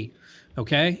obesity.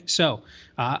 Okay, so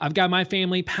I've got my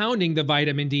family pounding the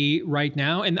vitamin D right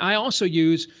now. And I also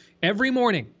use every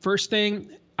morning, first thing,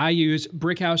 I use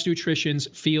Brickhouse Nutrition's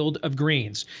Field of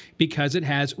Greens, because it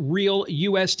has real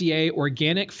USDA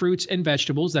organic fruits and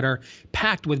vegetables that are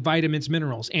packed with vitamins,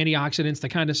 minerals, antioxidants, the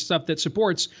kind of stuff that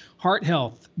supports heart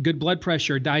health, good blood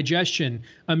pressure, digestion,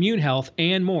 immune health,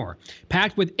 and more.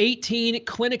 Packed with 18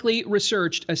 clinically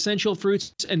researched essential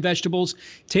fruits and vegetables.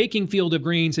 Taking Field of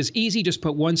Greens is easy. Just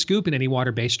put 1 scoop in any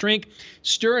water-based drink,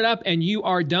 stir it up, and you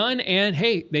are done. And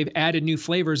hey, they've added new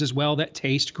flavors as well that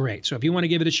taste great. So if you want to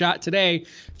give it a shot today,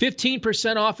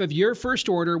 15% off of your first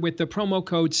order with the promo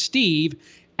code Steve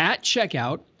at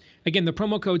checkout. Again, the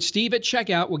promo code Steve at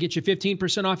checkout will get you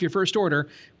 15% off your first order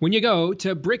when you go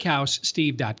to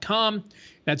BrickHouseSteve.com.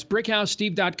 That's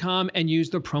BrickHouseSteve.com and use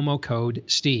the promo code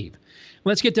Steve.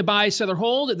 Let's get to buy, sell, or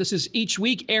hold. This is each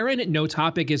week. Aaron, no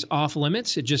topic is off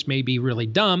limits. It just may be really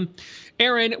dumb.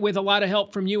 Aaron, with a lot of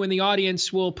help from you in the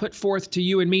audience, will put forth to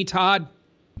you and me, Todd.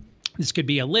 This could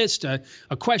be a list, a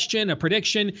question, a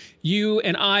prediction. You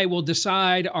and I will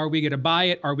decide, are we going to buy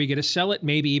it? Are we going to sell it?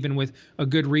 Maybe even with a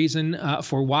good reason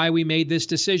for why we made this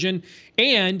decision.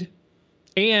 And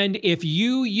if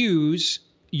you use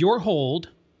your hold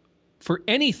for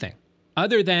anything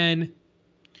other than,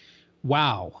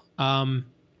 wow, I've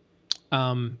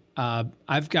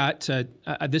got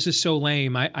this is so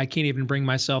lame. I can't even bring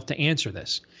myself to answer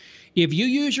this. If you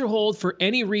use your hold for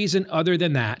any reason other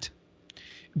than that,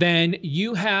 then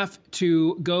you have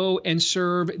to go and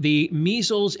serve the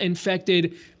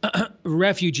measles-infected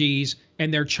refugees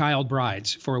and their child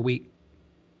brides for a week.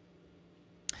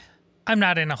 I'm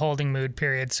not in a holding mood,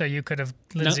 period. So you could have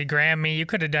Lindsey Graham me. You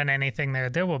could have done anything there.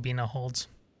 There will be no holds.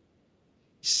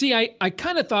 See, I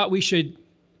kind of thought we should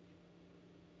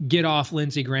get off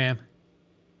Lindsey Graham.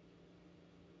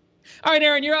 All right,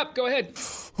 Aaron, you're up. Go ahead.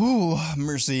 Ooh,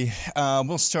 mercy.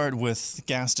 We'll start with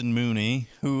Gaston Mooney,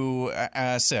 who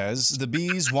says, the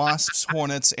bees, wasps,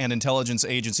 hornets, and intelligence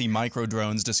agency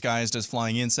microdrones disguised as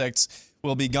flying insects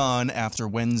will be gone after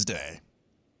Wednesday.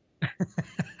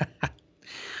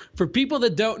 For people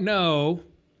that don't know,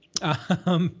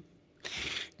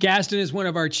 Gaston is one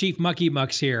of our chief mucky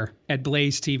mucks here at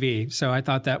Blaze TV. So I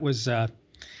thought that was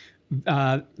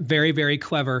very, very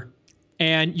clever.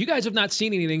 And you guys have not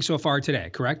seen anything so far today,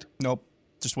 correct? Nope.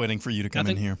 Just waiting for you to come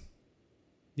in here.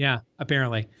 Yeah,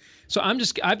 apparently. So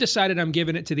I've decided I'm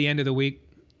giving it to the end of the week,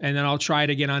 and then I'll try it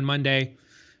again on Monday.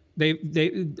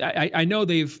 I know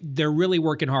they're really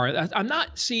working hard.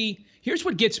 Here's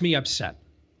what gets me upset.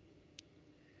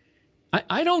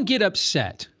 I don't get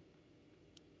upset,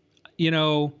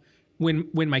 when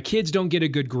my kids don't get a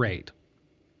good grade.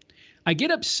 I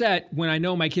get upset when I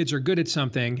know my kids are good at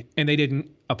something and they didn't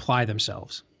apply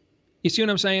themselves. You see what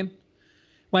I'm saying?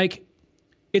 Like,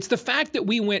 it's the fact that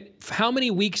we went how many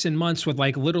weeks and months with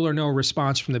like little or no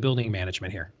response from the building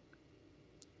management here.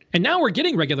 And now we're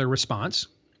getting regular response.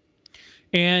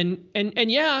 And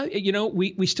yeah,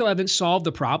 we still haven't solved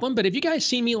the problem. But have you guys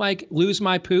seen me like lose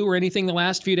my poo or anything the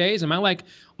last few days? Am I like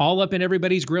all up in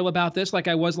everybody's grill about this like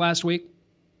I was last week?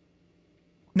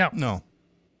 No.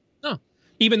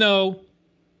 Even though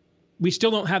we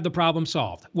still don't have the problem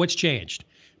solved. What's changed?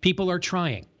 People are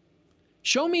trying.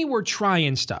 Show me we're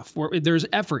trying stuff. There's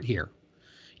effort here.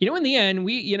 In the end,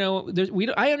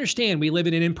 I understand we live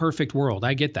in an imperfect world.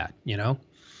 I get that,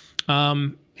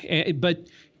 but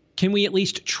can we at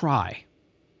least try?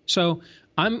 So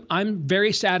I'm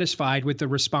very satisfied with the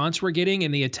response we're getting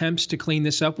and the attempts to clean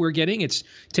this up we're getting. It's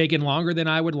taken longer than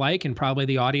I would like, and probably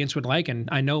the audience would like, and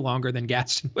I know longer than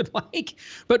Gaston would like.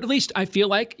 But at least I feel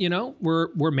like we're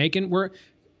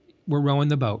rowing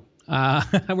the boat.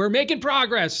 We're making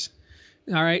progress.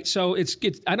 All right, so it's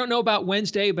I don't know about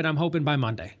Wednesday, but I'm hoping by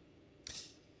Monday.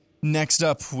 Next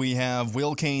up, we have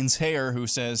Will Kane's Hair, who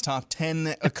says top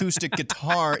 10 acoustic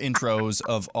guitar intros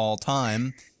of all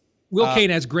time. Will Kane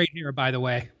has great hair, by the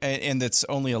way. And it's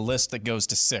only a list that goes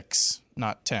to 6,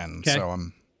 not 10. Okay. So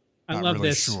I'm not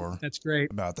really sure. That's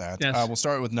great about that. Yes. We'll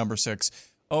start with number 6,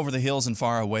 Over the Hills and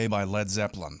Far Away by Led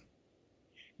Zeppelin.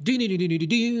 That's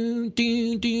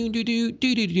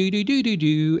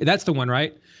the one,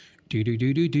 right?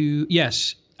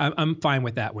 Yes, I'm fine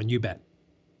with that one. You bet.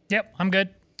 Yep, I'm good.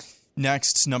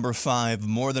 Next, number 5,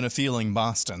 More Than a Feeling,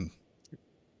 Boston.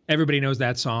 Everybody knows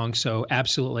that song, so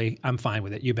absolutely, I'm fine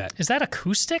with it. You bet. Is that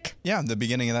acoustic? Yeah, the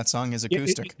beginning of that song is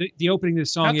acoustic. The opening of the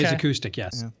song is acoustic,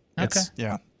 yes. Yeah. Okay.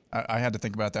 Yeah, I had to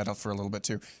think about that for a little bit,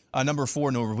 too. Number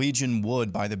 4, Norwegian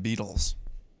Wood by the Beatles.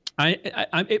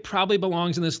 It probably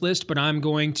belongs in this list, but I'm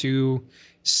going to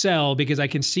sell because I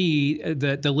can see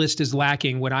the list is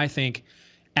lacking what I think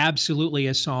absolutely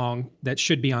a song that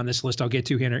should be on this list. I'll get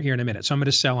to here in a minute. So I'm going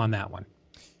to sell on that one.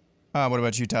 What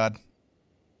about you, Todd?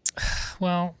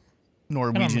 Well,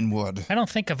 Norwegian Wood. I don't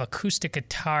think of acoustic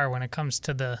guitar when it comes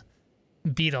to the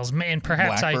Beatles, and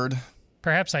perhaps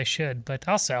I should, but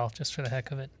I'll sell just for the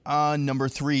heck of it. Number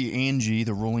 3, Angie,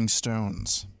 the Rolling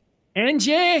Stones.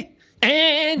 Angie.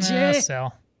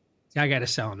 Sell. I got to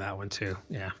sell on that one too.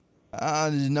 Yeah.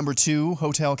 Number 2,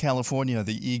 Hotel California,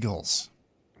 the Eagles.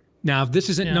 Now, if this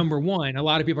isn't number 1, a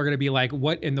lot of people are going to be like,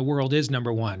 "What in the world is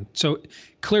number 1?" So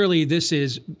clearly, this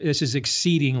is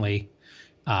exceedingly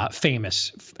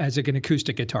famous as an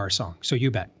acoustic guitar song. So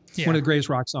you bet. Yeah. One of the greatest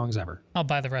rock songs ever. I'll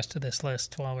buy the rest of this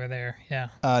list while we're there. Yeah.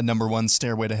 Number 1,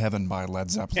 Stairway to Heaven by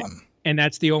Led Zeppelin. And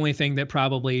that's the only thing that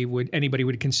probably anybody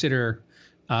would consider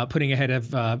putting ahead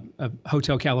of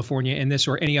Hotel California in this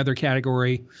or any other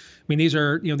category. I mean,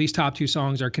 these top 2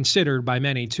 songs are considered by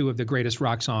many 2 of the greatest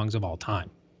rock songs of all time,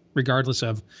 regardless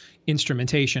of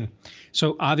instrumentation.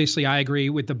 So obviously I agree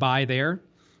with the buy there,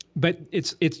 but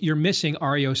you're missing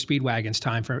REO Speedwagon's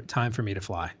Time for Me to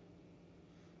Fly,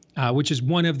 which is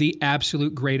one of the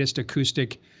absolute greatest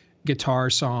acoustic guitar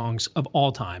songs of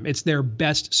all time. It's their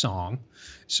best song.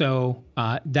 So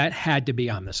that had to be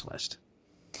on this list.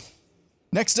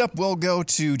 Next up, we'll go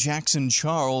to Jackson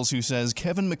Charles, who says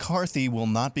Kevin McCarthy will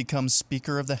not become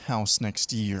Speaker of the House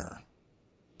next year.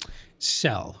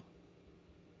 Sell.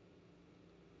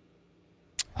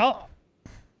 I'll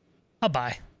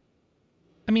buy.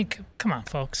 I mean, come on,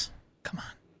 folks. Come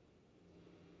on.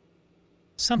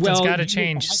 Something's got to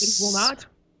change. He will not?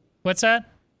 What's that?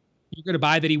 You're going to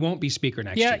buy that he won't be Speaker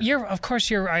next year. Yeah, of course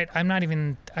you're right. I'm not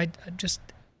even,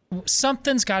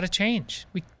 something's got to change.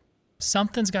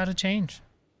 Something's got to change.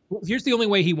 Well, here's the only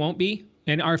way he won't be.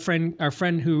 And our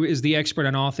friend who is the expert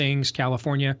on all things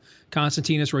California,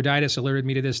 Konstantinos Roditis, alerted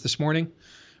me to this morning.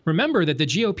 Remember that the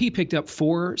GOP picked up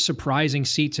 4 surprising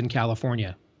seats in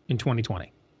California in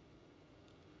 2020.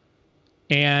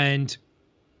 And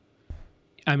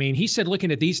I mean, he said,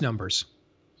 looking at these numbers,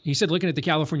 looking at the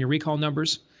California recall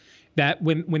numbers, that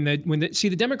when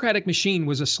the Democratic machine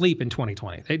was asleep in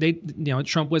 2020,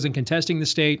 Trump wasn't contesting the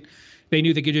state. They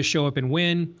knew they could just show up and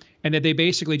win, and that they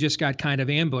basically just got kind of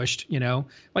ambushed,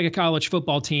 like a college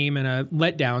football team in a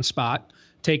letdown spot,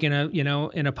 taking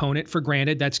an opponent for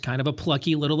granted. That's kind of a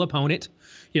plucky little opponent,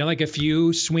 like a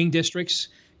few swing districts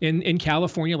in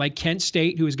California, like Kent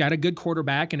State, who has got a good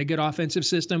quarterback and a good offensive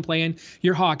system, playing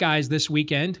your Hawkeyes this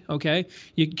weekend. Okay,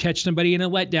 you catch somebody in a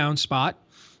letdown spot,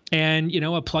 and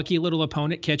a plucky little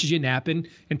opponent catches you napping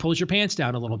and pulls your pants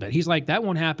down a little bit. He's like, that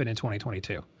won't happen in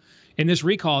 2022. In this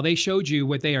recall, they showed you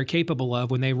what they are capable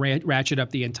of when they ratchet up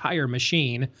the entire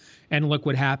machine, and look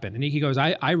what happened. And he goes,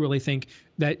 I really think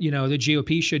that, the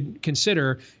GOP should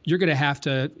consider you're going to have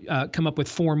to come up with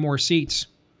 4 more seats.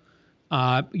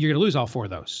 You're going to lose all 4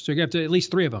 of those. So you're going to have to at least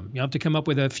 3 of them. You have to come up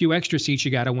with a few extra seats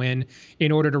you got to win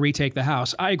in order to retake the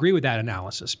House. I agree with that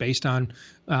analysis based on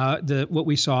what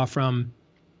we saw from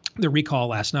the recall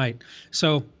last night.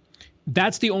 So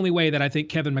that's the only way that I think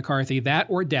Kevin McCarthy, that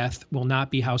or death, will not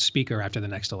be House Speaker after the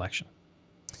next election.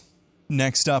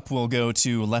 Next up, we'll go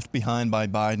to Left Behind by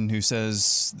Biden, who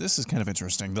says, this is kind of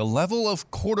interesting. The level of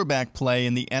quarterback play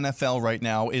in the NFL right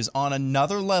now is on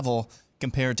another level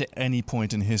compared to any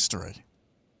point in history.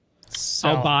 So,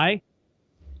 I'll buy.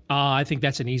 I think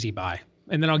that's an easy buy.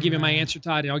 And then I'll give you my answer,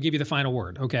 Todd, and I'll give you the final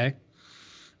word, okay?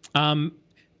 And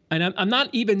I'm not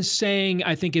even saying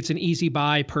I think it's an easy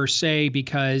buy per se,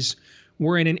 because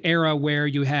we're in an era where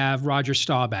you have Roger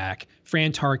Staubach,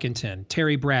 Fran Tarkenton,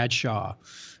 Terry Bradshaw,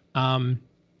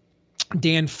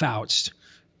 Dan Fouts,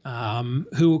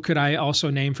 who could I also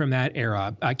name from that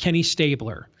era? Kenny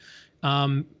Stabler,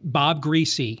 Bob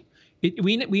Greasy.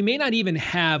 We may not even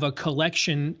have a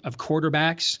collection of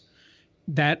quarterbacks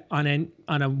that on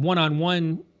a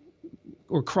one-on-one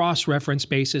or cross-reference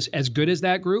basis as good as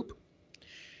that group.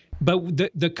 But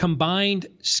the combined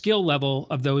skill level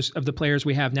of the players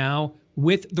we have now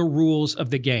with the rules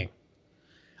of the game.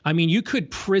 I mean, you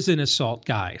could prison assault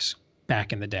guys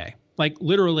back in the day, like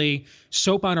literally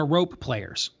soap on a rope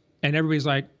players. And everybody's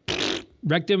like,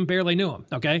 wrecked him, barely knew him.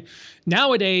 Okay.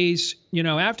 Nowadays,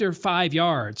 after 5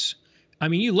 yards, I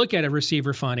mean, you look at a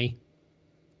receiver funny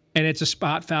and it's a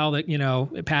spot foul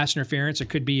that, pass interference, it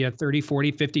could be a 30,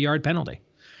 40, 50-yard penalty.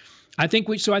 I think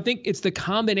it's the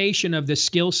combination of the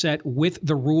skill set with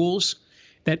the rules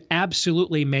that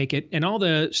absolutely make it, and all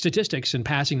the statistics and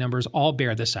passing numbers all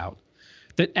bear this out,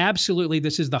 that absolutely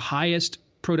this is the highest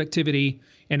productivity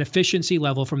and efficiency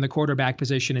level from the quarterback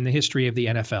position in the history of the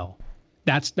NFL.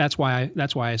 That's why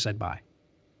I said buy.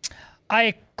 I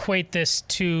equate this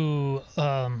to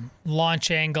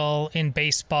launch angle in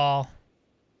baseball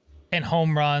and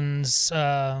home runs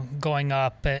going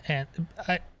up,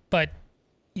 but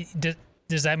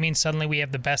does that mean suddenly we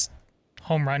have the best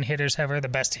home run hitters ever, the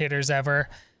best hitters ever?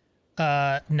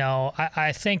 No,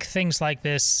 I think things like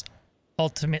this,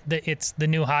 it's the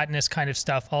new hotness kind of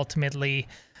stuff, ultimately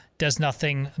does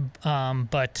nothing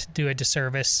but do a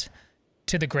disservice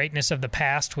to the greatness of the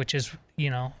past, which is,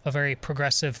 a very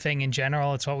progressive thing in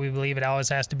general. It's what we believe. It always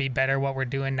has to be better. What we're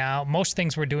doing now, most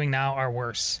things we're doing now are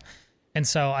worse. And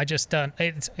so I just don't,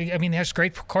 there's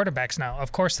great quarterbacks now.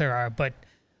 Of course there are, but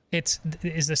is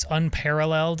this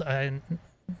unparalleled?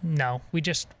 No,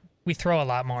 we throw a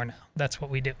lot more now. That's what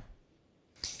we do.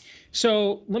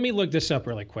 So let me look this up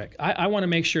really quick. I want to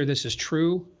make sure this is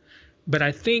true, but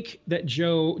I think that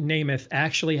Joe Namath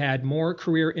actually had more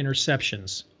career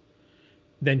interceptions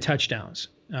than touchdowns.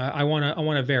 I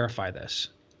want to verify this.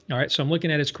 All right, so I'm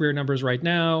looking at his career numbers right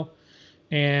now,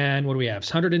 and what do we have?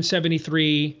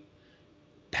 173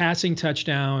 passing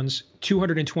touchdowns,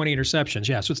 220 interceptions.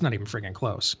 Yeah, so it's not even friggin'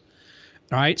 close.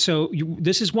 All right, so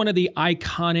this is one of the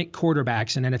iconic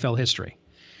quarterbacks in NFL history.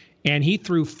 And he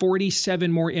threw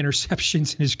 47 more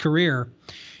interceptions in his career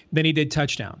than he did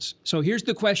touchdowns. So here's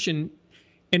the question,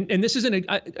 and this isn't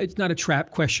it's not a trap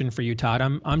question for you, Todd.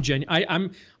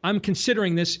 I'm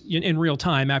considering this in real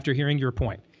time after hearing your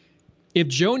point. If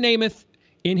Joe Namath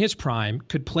in his prime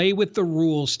could play with the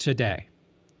rules today,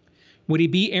 would he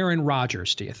be Aaron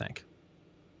Rodgers, do you think?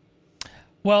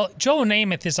 Well, Joe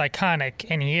Namath is iconic,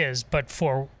 and he is, but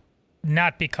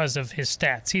not because of his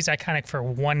stats. He's iconic for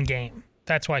one game.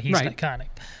 That's why he's iconic.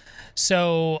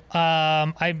 So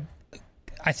I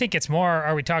think it's more,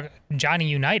 are we talking Johnny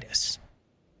Unitas?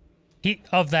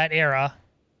 Of that era.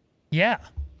 Yeah.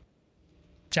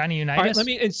 Johnny Unitas. All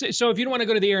right, so if you don't want to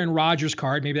go to the Aaron Rodgers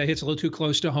card, maybe that hits a little too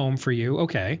close to home for you.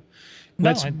 Okay.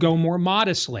 Let's go more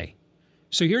modestly.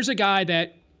 So here's a guy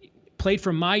that played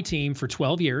for my team for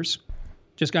 12 years,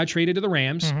 just got traded to the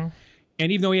Rams. Mm-hmm.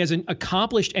 And even though he hasn't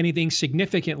accomplished anything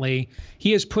significantly,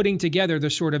 he is putting together the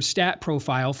sort of stat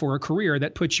profile for a career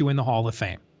that puts you in the Hall of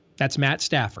Fame. That's Matt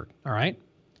Stafford, all right?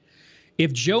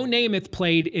 If Joe Namath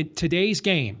played in today's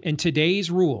game, in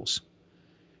today's rules,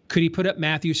 could he put up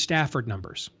Matthew Stafford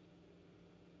numbers?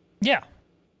 Yeah.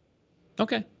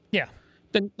 Okay. Yeah.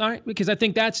 Then all right, because I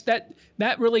think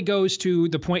that really goes to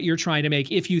the point you're trying to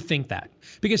make if you think that.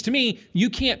 Because to me, you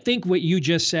can't think what you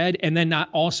just said and then not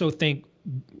also think,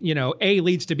 A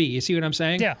leads to B. You see what I'm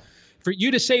saying? Yeah. For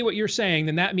you to say what you're saying,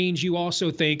 then that means you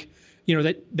also think,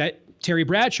 that Terry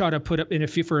Bradshaw to put up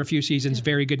for a few seasons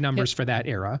very good numbers for that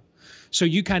era. So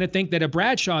you kind of think that a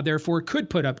Bradshaw, therefore, could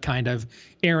put up kind of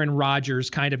Aaron Rodgers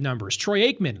kind of numbers. Troy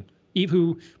Aikman,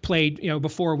 who played,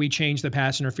 before we changed the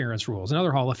pass interference rules,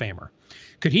 another Hall of Famer.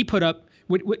 Could he put up,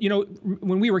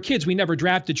 when we were kids, we never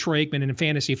drafted Troy Aikman in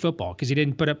fantasy football because he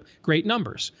didn't put up great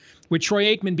numbers. Would Troy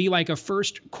Aikman be like a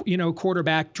first,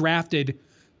 quarterback drafted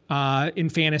in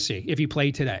fantasy if he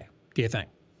played today, do you think?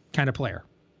 Kind of player.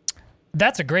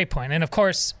 That's a great point. And of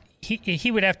course,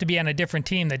 he would have to be on a different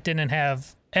team that didn't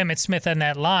have Emmitt Smith on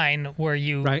that line where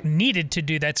you needed to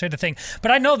do that sort of thing.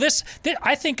 But I know this,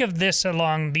 I think of this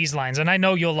along these lines, and I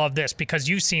know you'll love this because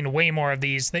you've seen way more of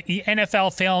these. The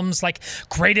NFL films, like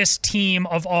greatest team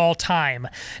of all time.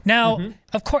 Now,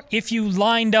 of course, if you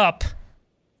lined up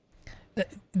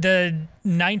the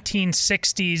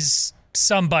 1960s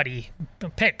somebody,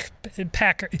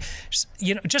 Packer,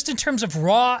 just in terms of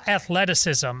raw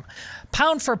athleticism,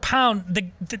 pound for pound,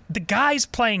 the guys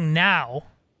playing now,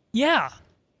 yeah,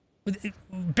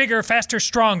 bigger, faster,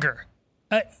 stronger,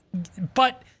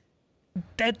 but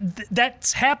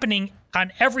that's happening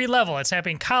on every level. It's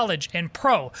happening college and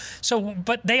pro. So,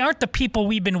 but they aren't the people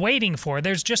we've been waiting for.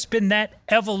 There's just been that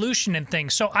evolution in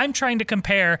things. So I'm trying to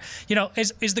compare,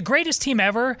 is the greatest team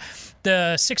ever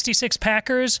the 66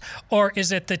 Packers, or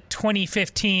is it the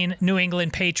 2015 New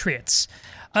England Patriots?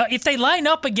 If they line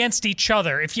up against each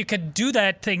other, if you could do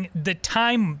that thing, the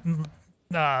time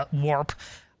warp,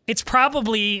 it's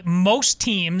probably most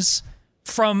teams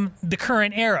from the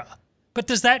current era. But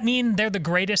does that mean they're the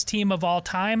greatest team of all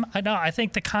time? I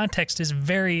think the context is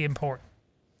very important.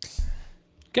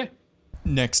 Okay.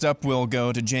 Next up, we'll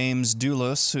go to James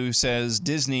Doulis, who says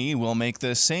Disney will make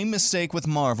the same mistake with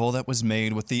Marvel that was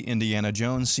made with the Indiana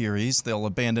Jones series. They'll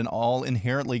abandon all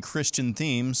inherently Christian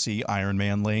themes. See Iron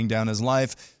Man laying down his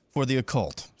life for the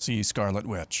occult. See Scarlet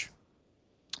Witch.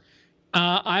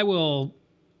 I will.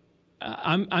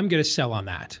 I'm going to sell on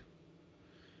that.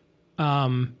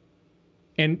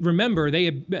 And remember,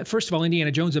 first of all,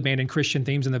 Indiana Jones abandoned Christian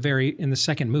themes in the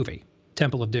second movie,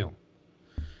 Temple of Doom.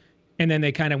 And then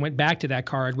they kind of went back to that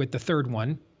card with the third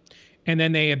one. And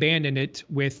then they abandoned it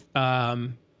with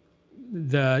the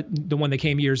one that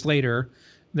came years later,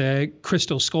 the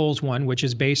Crystal Skulls one, which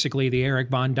is basically the Eric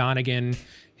Von Däniken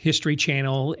History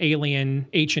Channel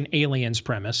Ancient Aliens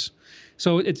premise.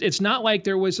 So it's not like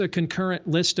there was a concurrent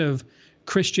list of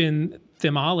Christian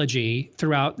themology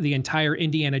throughout the entire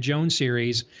Indiana Jones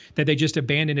series that they just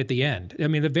abandoned at the end. I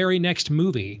mean, the very next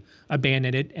movie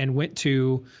abandoned it and went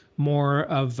to more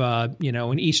of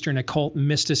an Eastern occult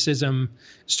mysticism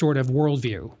sort of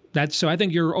worldview. So I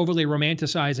think you're overly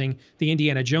romanticizing the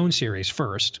Indiana Jones series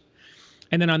first.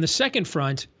 And then on the second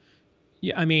front,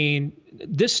 Yeah, I mean,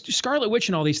 this Scarlet Witch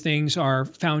and all these things are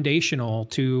foundational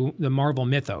to the Marvel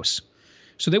mythos.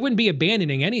 So they wouldn't be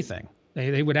abandoning anything.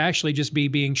 They would actually just be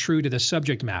being true to the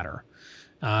subject matter.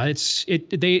 I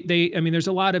mean, there's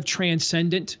a lot of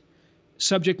transcendent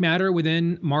subject matter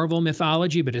within Marvel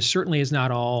mythology, but it certainly is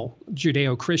not all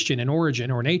Judeo-Christian in origin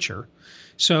or nature.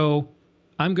 So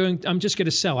I'm just going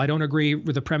to sell. I don't agree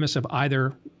with the premise of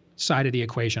either side of the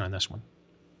equation on this one.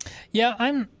 Yeah,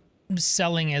 I'm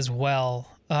selling as well.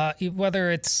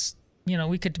 Whether it's,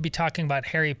 we could be talking about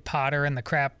Harry Potter and the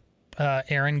crap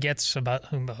Aaron gets about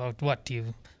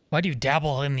why do you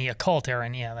dabble in the occult,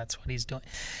 Aaron? Yeah, that's what he's doing.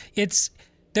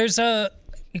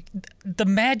 The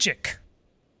magic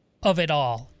of it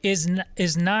all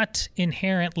is not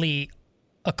inherently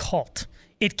occult.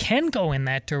 It can go in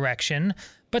that direction,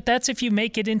 but that's if you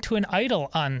make it into an idol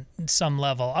on some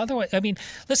level. Otherwise, I mean,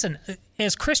 listen,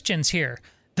 as Christians here,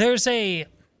 I'm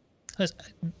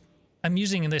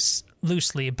using this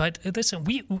loosely, but listen,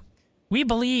 we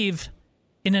believe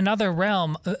in another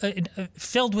realm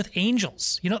filled with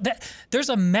angels. That there's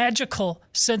a magical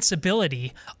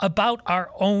sensibility about our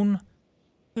own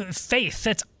faith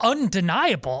that's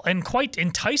undeniable and quite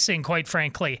enticing, quite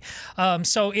frankly.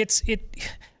 So it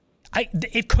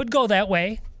could go that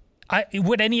way.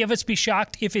 Would any of us be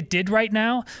shocked if it did right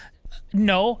now?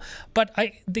 No, but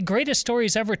the greatest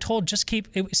stories ever told.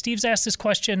 Steve's asked this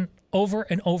question over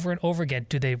and over and over again.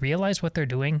 Do they realize what they're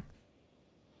doing?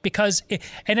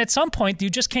 And at some point you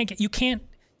just you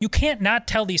can't not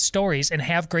tell these stories and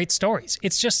have great stories.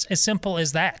 It's just as simple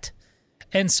as that.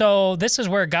 And so this is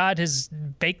where God has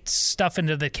baked stuff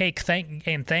into the cake.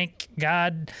 Thank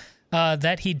God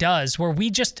that he does, where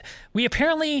we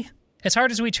apparently, as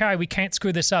hard as we try, we can't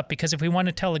screw this up, because if we want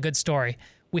to tell a good story,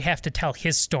 we have to tell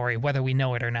his story, whether we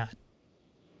know it or not.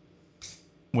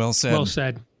 Well said. Well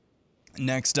said.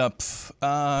 Next up,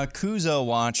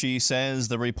 Kuzowachi says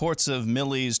the reports of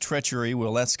Milley's treachery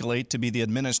will escalate to be the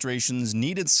administration's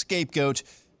needed scapegoat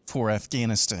for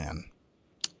Afghanistan.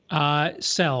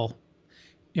 Sell.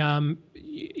 In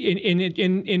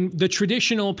the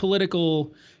traditional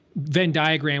political Venn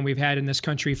diagram we've had in this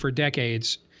country for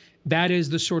decades, that is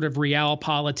the sort of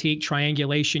realpolitik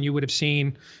triangulation you would have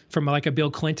seen from like a Bill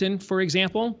Clinton, for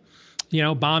example,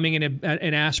 bombing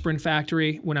an aspirin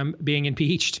factory when I'm being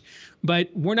impeached. But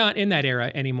we're not in that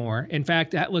era anymore. In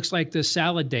fact, that looks like the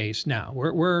salad days now.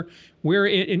 We're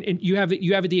in you have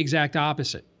the exact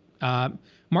opposite.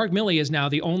 Mark Milley is now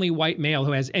the only white male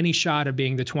who has any shot of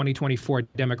being the 2024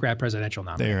 Democrat presidential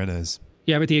nominee. There it is.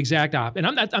 Yeah, but the exact opposite.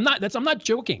 And I'm not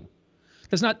joking.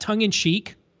 That's not tongue in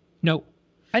cheek. No.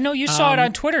 I know you saw it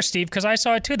on Twitter, Steve, because I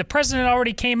saw it too. The president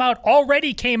already came out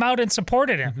and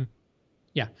supported him. Mm-hmm.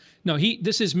 Yeah. No,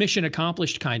 this is mission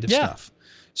accomplished kind of stuff.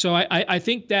 So I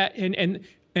think that and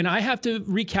I have to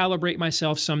recalibrate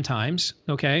myself sometimes,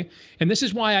 okay? And this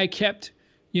is why I kept,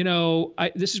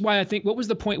 this is why I think, what was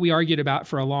the point we argued about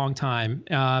for a long time?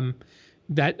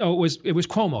 It was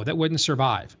Cuomo that wouldn't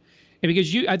survive. And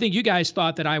because I think you guys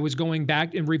thought that I was going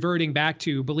back and reverting back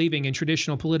to believing in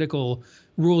traditional political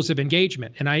rules of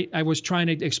engagement. And I was trying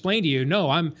to explain to you, no,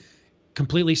 I'm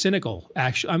completely cynical.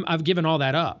 Actually, I've given all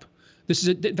that up.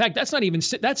 In fact, that's not even,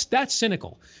 that's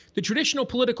cynical. The traditional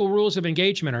political rules of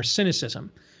engagement are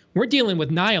cynicism. We're dealing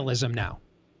with nihilism now.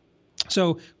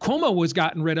 So Cuomo was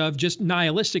gotten rid of just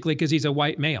nihilistically because he's a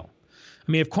white male.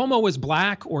 I mean, if Cuomo was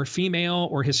black or female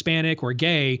or Hispanic or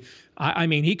gay, I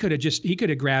mean, he could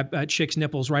have grabbed chicks'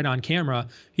 nipples right on camera.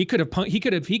 He could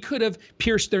have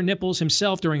pierced their nipples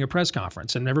himself during a press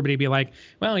conference, and everybody would be like,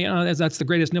 well, that's the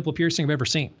greatest nipple piercing I've ever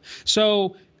seen.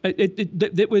 So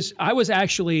I was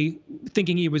actually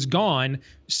thinking he was gone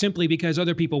simply because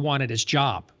other people wanted his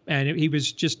job, and he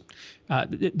was just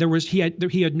he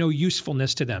had no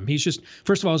usefulness to them. He's just,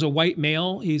 first of all, as a white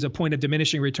male, he's a point of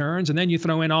diminishing returns, and then you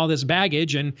throw in all this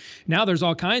baggage, and now there's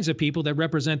all kinds of people that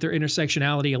represent their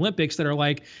intersectionality Olympics that are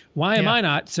like, why am I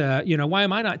not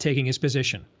taking his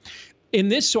position in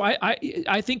this? So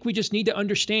I think we just need to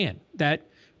understand that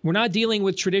we're not dealing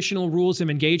with traditional rules of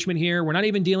engagement here. We're not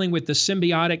even dealing with the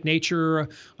symbiotic nature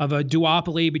of a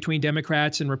duopoly between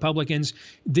Democrats and Republicans.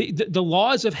 The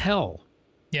laws of hell.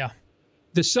 Yeah.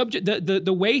 The subject,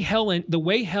 the way hell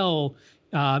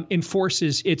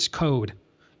enforces its code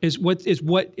is what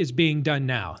is being done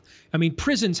now. I mean,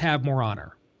 prisons have more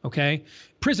honor. Okay,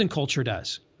 prison culture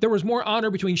does. There was more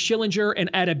honor between Schillinger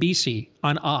and Adebisi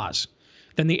on Oz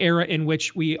than the era in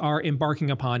which we are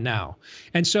embarking upon now.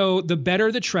 And so the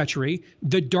better the treachery,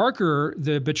 the darker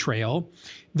the betrayal,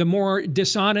 the more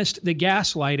dishonest the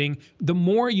gaslighting, the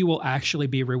more you will actually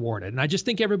be rewarded. And I just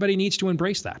think everybody needs to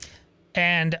embrace that.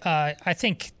 And I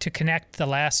think to connect the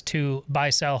last two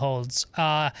buy-sell holds,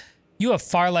 you have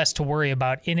far less to worry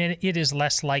about. And it is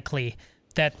less likely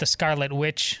that the Scarlet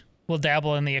Witch will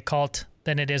dabble in the occult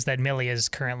than it is that Milley is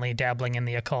currently dabbling in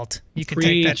the occult. You can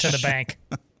take that to the bank.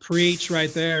 Preach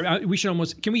right there. We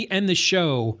should can we end the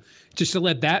show just to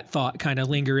let that thought kind of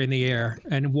linger in the air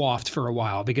and waft for a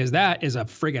while? Because that is a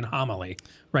friggin' homily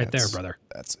right there, brother.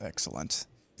 That's excellent.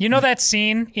 You know that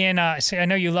scene in, I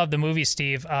know you love the movie,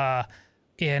 Steve,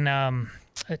 in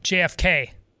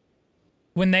JFK,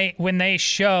 when they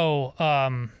show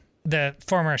the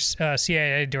former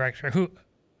CIA director,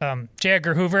 J.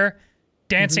 Edgar Hoover,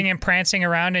 dancing and prancing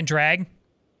around in drag?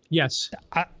 Yes.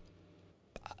 I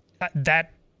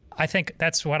think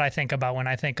that's what I think about when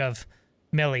I think of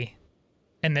Milley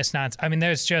and this nonsense. I mean,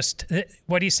 there's just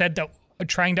what he said,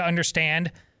 trying to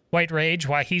understand white rage,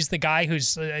 why he's the guy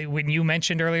who's, when you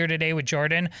mentioned earlier today with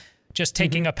Jordan, just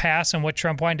taking a pass on what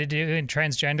Trump wanted to do in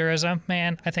transgenderism.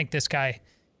 Man, I think this guy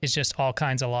is just all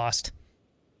kinds of lost.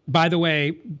 By the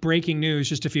way, breaking news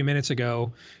just a few minutes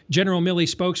ago, General Milley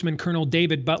spokesman Colonel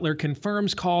David Butler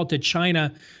confirms call to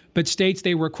China, but states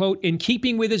they were, quote, in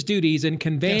keeping with his duties and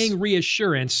conveying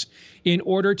reassurance in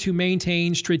order to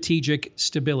maintain strategic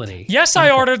stability. Yes,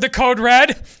 I ordered the code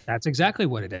red. That's exactly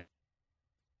what it is.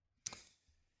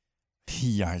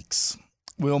 Yikes.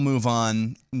 We'll move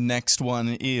on. Next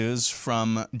one is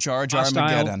from Jar Jar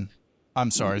Mageddon. I'm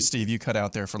sorry, Steve, you cut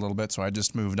out there for a little bit, so I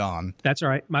just moved on. That's all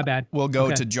right. My bad. We'll go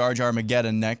to Jar Jar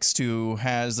Mageddon next, who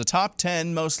has the top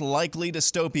 10 most likely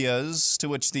dystopias to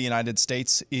which the United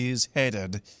States is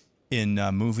headed in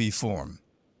movie form.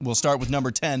 We'll start with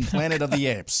number 10, Planet of the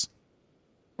Apes.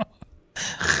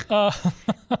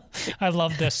 I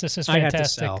love this. This is fantastic. I have to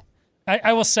sell.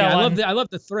 I will sell. Yeah, I love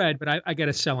the thread, but I got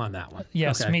to sell on that one.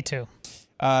 Yes, me too.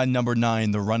 Number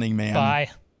 9, The Running Man. Buy.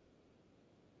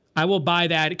 I will buy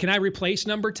that. Can I replace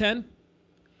number 10?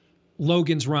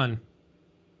 Logan's Run.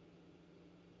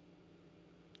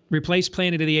 Replace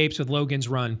Planet of the Apes with Logan's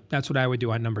Run. That's what I would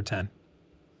do on number 10.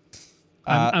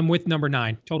 I'm with number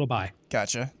 9. Total buy.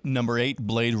 Gotcha. Number 8,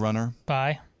 Blade Runner.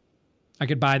 Buy. I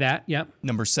could buy that. Yep.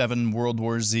 Number 7, World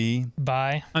War Z.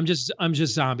 Buy. I'm just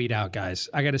zombied out, guys.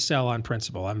 I got to sell on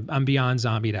principle. I'm beyond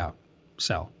zombied out.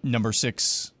 Sell. Number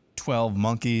 6, 12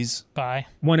 Monkeys. Buy.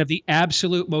 One of the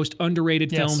absolute most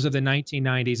underrated films of the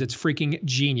 1990s. It's freaking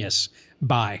genius.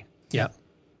 Buy. Yep.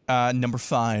 Number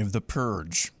 5, The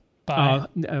Purge. Buy.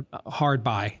 Hard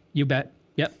buy. You bet.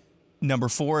 Yep. Number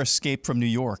 4, Escape from New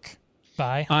York.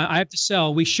 Buy. I have to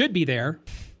sell. We should be there,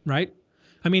 right?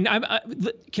 I mean,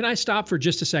 can I stop for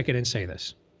just a second and say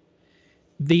this?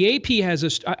 The AP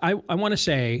has I want to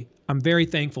say I'm very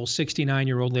thankful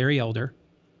 69-year-old Larry Elder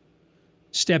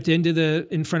stepped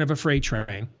in front of a freight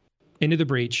train, into the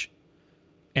breach,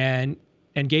 and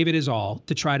gave it his all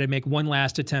to try to make one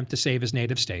last attempt to save his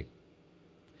native state.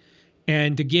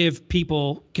 And to give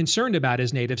people concerned about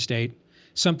his native state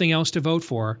something else to vote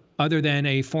for other than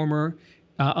a former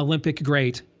Olympic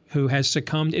great who has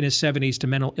succumbed in his 70s to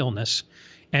mental illness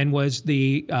and was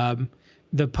the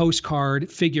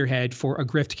postcard figurehead for a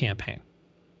grift campaign.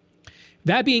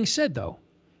 That being said, though,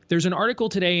 there's an article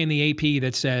today in the AP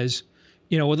that says,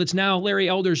 well, it's now Larry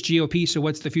Elder's GOP, so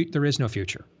what's the future? There is no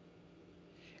future.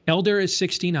 Elder is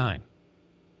 69.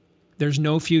 There's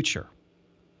no future.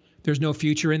 There's no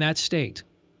future in that state.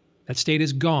 That state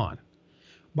is gone.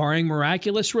 Barring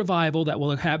miraculous revival that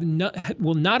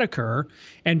will not occur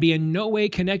and be in no way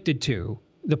connected to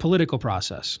the political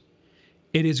process.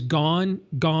 It is gone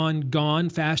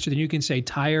faster than you can say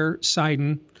Tyre,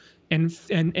 Sidon,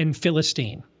 and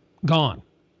Philistine. Gone.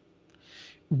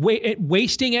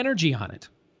 Wasting energy on it.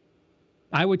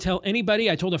 I would tell anybody,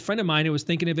 I told a friend of mine who was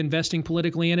thinking of investing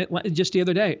politically in it just the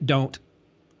other day, don't.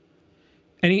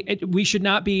 And we should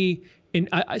not be...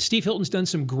 Steve Hilton's done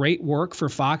some great work for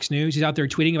Fox News. He's out there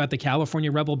tweeting about the California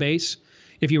rebel base.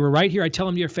 If you were right here, I'd tell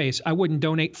him to your face, I wouldn't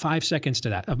donate 5 seconds to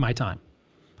that of my time.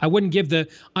 I wouldn't give the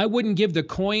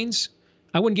coins.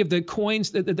 I wouldn't give the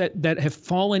coins that have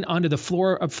fallen onto the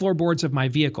floorboards of my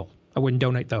vehicle. I wouldn't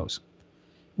donate those.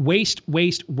 Waste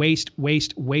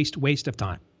of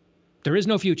time. There is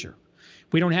no future.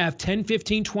 We don't have 10,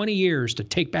 15, 20 years to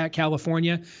take back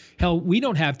California. Hell, we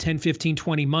don't have 10, 15,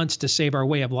 20 months to save our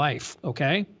way of life,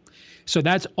 okay? So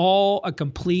that's all a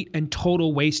complete and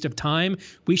total waste of time.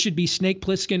 We should be Snake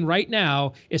Plissken right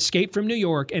now, escape from New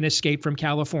York and escape from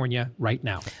California right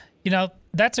now.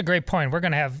 That's a great point. We're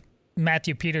going to have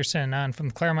Matthew Peterson on from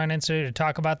the Claremont Institute to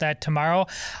talk about that tomorrow.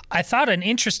 I thought I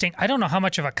don't know how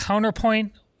much of a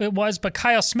counterpoint it was, but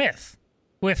Kyle Smith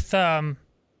with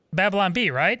Babylon Bee,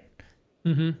 right?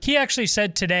 Mm-hmm. He actually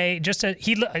said today,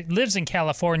 he lives in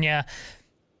California,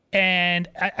 and And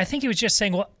I think he was just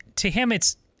saying, well, to him,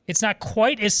 it's not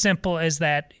quite as simple as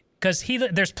that, because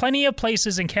there's plenty of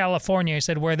places in California, he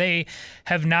said, where they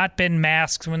have not been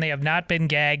masked, when they have not been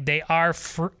gagged. They are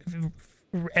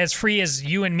as free as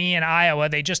you and me in Iowa.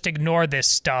 They just ignore this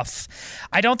stuff.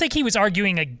 I don't think he was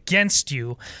arguing against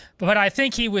you, but I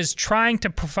think he was trying to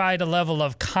provide a level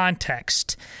of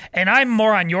context. And I'm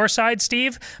more on your side,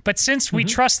 Steve, but since we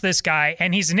trust this guy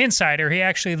and he's an insider, he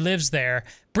actually lives there.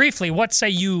 Briefly, what say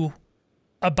you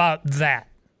about that?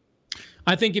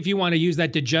 I think if you want to use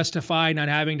that to justify not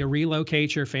having to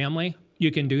relocate your family,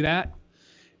 you can do that.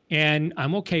 And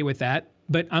I'm okay with that.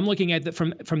 But I'm looking at it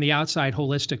from the outside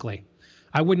holistically.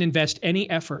 I wouldn't invest any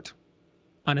effort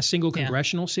on a single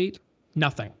congressional seat.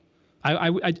 Nothing.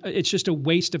 It's just a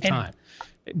waste of time.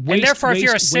 And therefore, if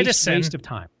you're a citizen, waste of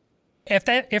time.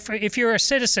 If you're a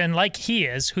citizen like he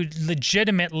is, who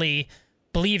legitimately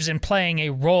believes in playing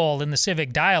a role in the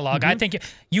civic dialogue, I think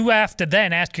you have to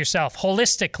then ask yourself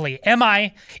holistically,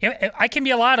 I can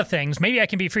be a lot of things. Maybe I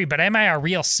can be free, but am I a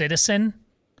real citizen?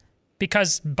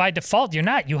 Because by default, you're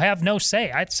not. You have no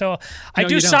say. I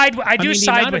do side with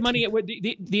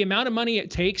the amount of money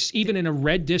it takes, even in a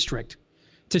red district,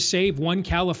 to save one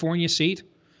California seat.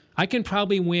 I can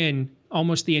probably win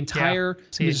almost the entire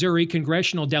Missouri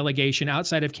congressional delegation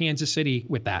outside of Kansas City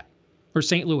with that, or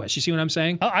St. Louis. You see what I'm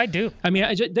saying? Oh, I do. I mean,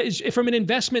 from an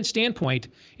investment standpoint,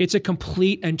 it's a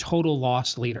complete and total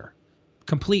loss leader.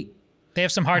 Complete. They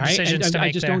have some hard decisions to make.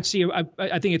 I just don't see.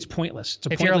 I think it's pointless. It's a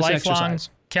pointless lifelong exercise.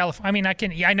 California. I mean,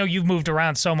 I know you've moved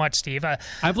around so much, Steve.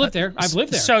 I've lived there.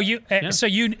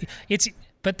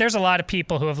 But there's a lot of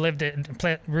people who have lived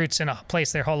roots in a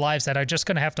place their whole lives that are just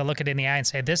going to have to look it in the eye and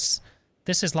say, this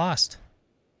is lost.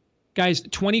 Guys,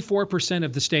 24%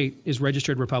 of the state is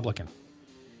registered Republican.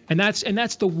 And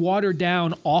that's the watered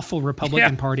down, awful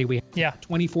Republican Party we have. Yeah.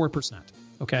 24%.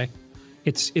 Okay?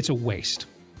 It's a waste.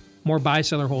 More buy,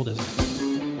 sell, or hold, isn't it?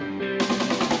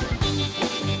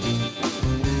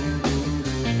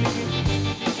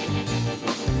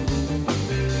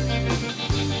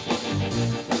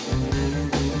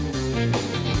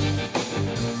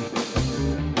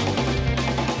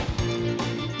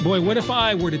 Boy, what if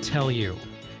I were to tell you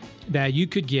that you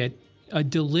could get a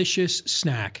delicious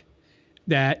snack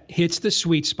that hits the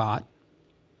sweet spot,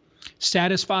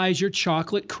 satisfies your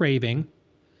chocolate craving,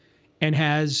 and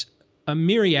has a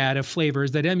myriad of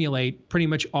flavors that emulate pretty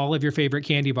much all of your favorite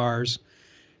candy bars,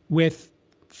 with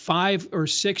 5 or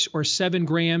 6 or 7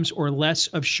 grams or less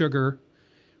of sugar,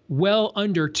 well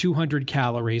under 200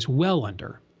 calories, well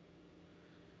under.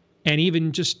 And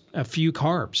even just a few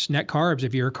carbs, net carbs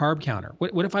if you're a carb counter.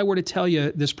 What if I were to tell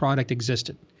you this product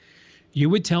existed? You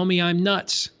would tell me I'm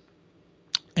nuts.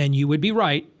 And you would be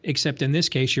right, except in this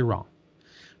case, you're wrong.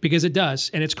 Because it does,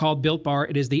 and it's called Built Bar.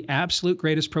 It is the absolute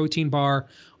greatest protein bar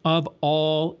of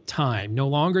all time. No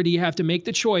longer do you have to make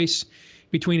the choice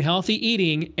between healthy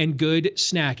eating and good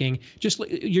snacking.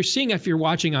 You're seeing if you're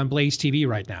watching on Blaze TV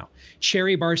right now.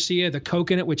 Cherry Barcia, the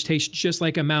coconut, which tastes just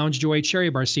like a Mounds Joy. Cherry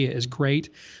Barcia is great.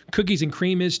 Cookies and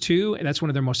cream is too, and that's one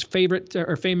of their most favorite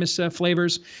or famous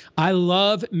flavors. I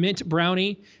love mint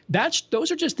brownie.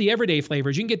 Those are just the everyday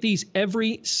flavors. You can get these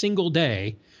every single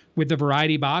day with the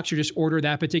variety box, or just order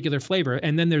that particular flavor.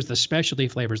 And then there's the specialty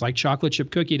flavors like chocolate chip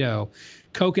cookie dough,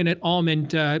 coconut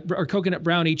almond or coconut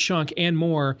brownie chunk, and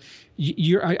more.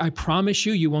 I promise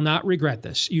you will not regret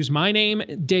this. Use my name,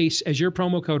 Dace, as your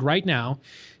promo code right now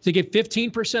to get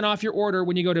 15% off your order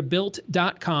when you go to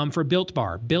Built.com for Built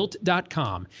Bar.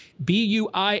 Built.com.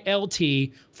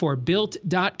 BUILT for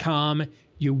Built.com.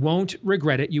 You won't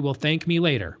regret it. You will thank me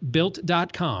later.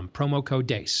 Built.com, promo code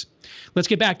DACE. Let's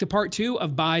get back to part 2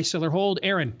 of Buy, Sell, or Hold.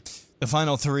 Aaron. The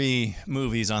final 3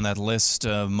 movies on that list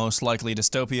of most likely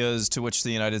dystopias to which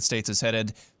the United States is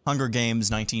headed: Hunger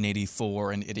Games,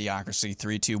 1984, and Idiocracy,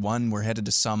 321. We're headed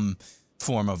to some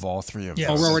form of all 3 of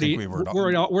those.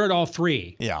 We're at all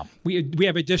 3. Yeah. We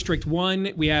have a District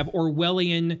 1, we have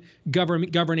Orwellian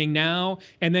governing now,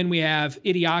 and then we have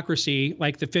Idiocracy,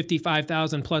 like the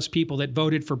 55,000 plus people that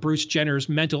voted for Bruce Jenner's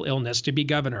mental illness to be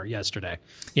governor yesterday.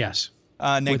 Yes.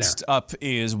 Next up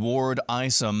is Ward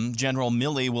Isom. General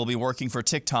Milley will be working for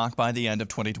TikTok by the end of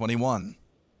 2021.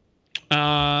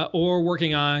 Or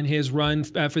working on his run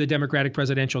for the Democratic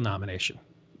presidential nomination.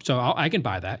 So I can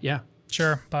buy that, yeah.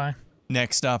 Sure, buy.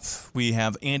 Next up, we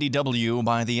have Andy W.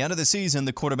 By the end of the season,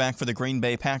 the quarterback for the Green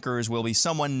Bay Packers will be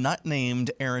someone not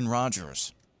named Aaron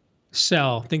Rodgers.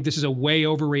 Sell. I think this is a way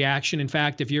overreaction. In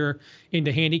fact, if you're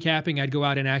into handicapping, I'd go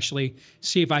out and actually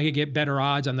see if I could get better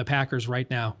odds on the Packers right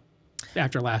now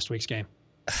after last week's game.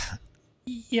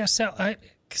 Yeah, so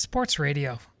sports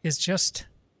radio is just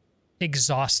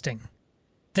exhausting.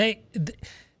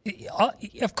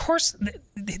 Of course,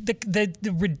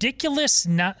 the ridiculous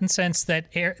nonsense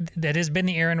that has been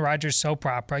the Aaron Rodgers soap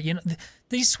opera.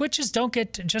 These switches don't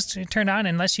get just turned on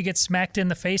unless you get smacked in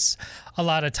the face a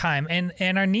lot of time.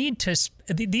 And our need to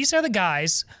these are the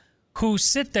guys who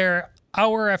sit there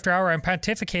hour after hour and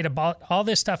pontificate about all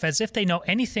this stuff as if they know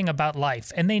anything about life.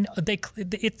 And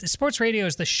sports radio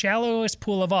is the shallowest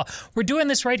pool of all. We're doing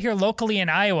this right here locally in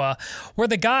Iowa, where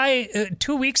the guy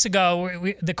 2 weeks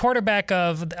ago, the quarterback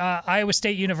of Iowa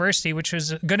State University, which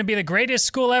was going to be the greatest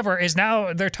school ever, is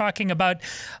now they're talking about,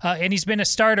 and he's been a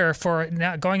starter for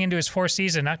now going into his fourth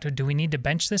season. Do we need to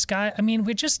bench this guy? I mean,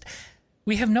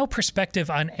 we have no perspective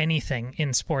on anything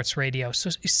in sports radio. So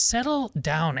settle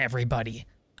down, everybody.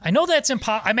 I know that's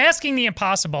I'm asking the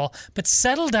impossible, but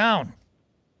settle down.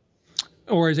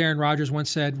 Or as Aaron Rodgers once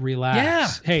said, relax. Yeah.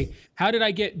 Hey, how did I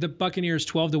get the Buccaneers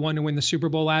 12-1 to win the Super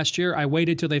Bowl last year? I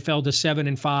waited till they fell to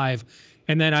 7-5,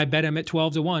 and then I bet them at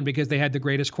 12-1 because they had the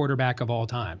greatest quarterback of all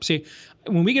time. See,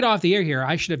 when we get off the air here,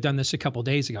 I should have done this a couple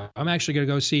days ago. I'm actually going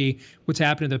to go see what's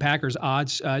happening to the Packers'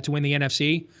 odds to win the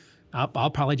NFC. I'll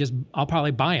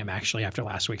probably buy them actually after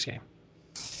last week's game.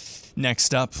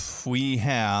 Next up, we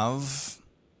have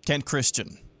Kent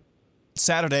Christian.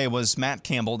 Saturday was Matt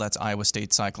Campbell, that's Iowa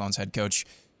State Cyclones head coach,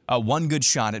 one good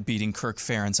shot at beating Kirk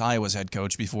Ferentz, Iowa's head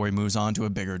coach, before he moves on to a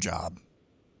bigger job.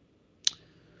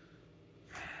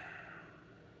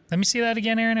 Let me see that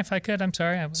again, Aaron, if I could. I'm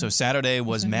sorry. So Saturday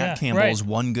was Matt Campbell's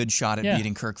one good shot at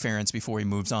beating Kirk Ferentz before he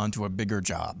moves on to a bigger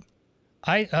job.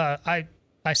 I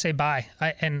say bye.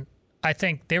 I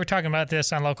think they were talking about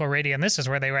this on local radio, and this is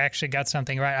where they actually got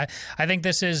something right. I think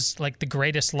this is like the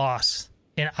greatest loss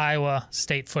in Iowa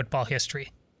State football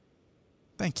history.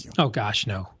 Thank you. Oh, gosh,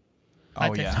 no.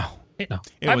 Oh, yeah. No.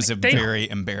 It was a very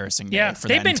embarrassing day for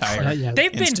that entire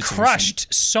They've been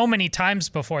crushed so many times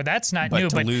before. That's not new.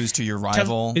 But to lose to your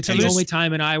rival. It's the only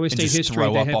time in Iowa State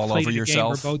history they have played a game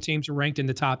where both teams are ranked in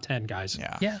the top 10, guys.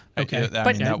 Yeah. Okay.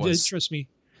 Trust me.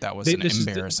 That was an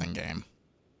embarrassing game.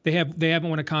 They haven't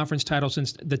won a conference title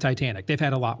since the Titanic. They've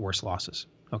had a lot worse losses.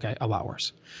 Okay, a lot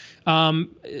worse. I'm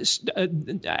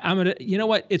gonna. You know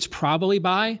what? It's probably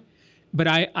bye, but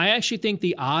I actually think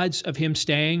the odds of him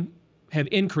staying have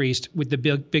increased with the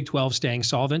Big 12 staying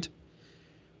solvent,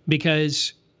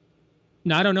 because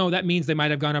I don't know. That means they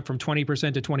might have gone up from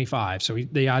 20% to 25%. So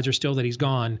the odds are still that he's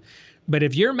gone. But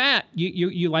if you're Matt,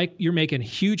 you're making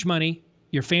huge money.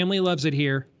 Your family loves it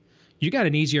here. You got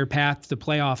an easier path to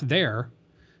playoff there,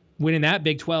 winning that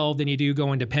Big 12 than you do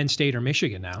going to Penn State or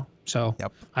Michigan now. So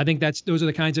I think those are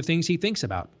the kinds of things he thinks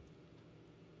about.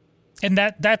 And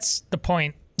that's the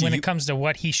point when it comes to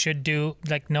what he should do.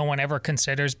 Like, no one ever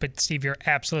considers, but Steve, you're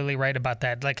absolutely right about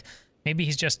that. Like, maybe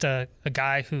he's just a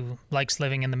guy who likes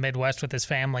living in the Midwest with his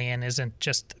family and isn't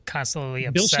just constantly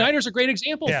upset. Bill Snyder's a great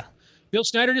example. Yeah. Bill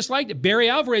Snyder just liked it. Barry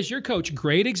Alvarez, your coach,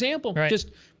 great example. Right.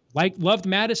 Just loved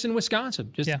Madison,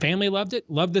 Wisconsin. Family loved it,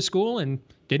 loved the school, and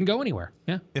didn't go anywhere.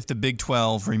 Yeah. If the Big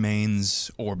 12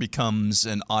 remains or becomes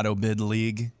an auto bid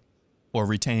league or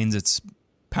retains its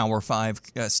Power 5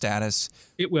 status,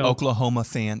 it will. Oklahoma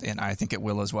fans, and I think it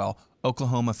will as well,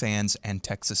 Oklahoma fans and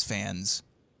Texas fans.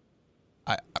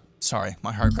 Sorry,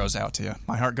 my heart goes out to you.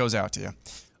 My heart goes out to you.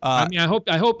 I hope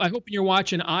when you're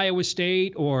watching Iowa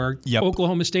State or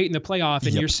Oklahoma State in the playoff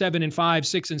and you're 7-5,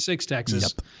 6-6 Texas.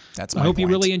 Yep. That's my I hope point.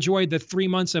 you really enjoyed the 3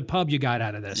 months of pub you got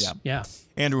out of this. Yep. Yeah.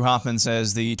 Andrew Hoffman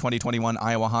says the 2021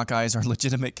 Iowa Hawkeyes are a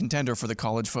legitimate contender for the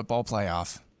college football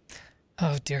playoff.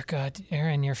 Oh, dear God.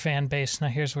 Aaron, your fan base, now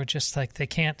here's where just like they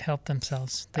can't help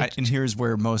themselves. And here's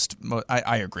where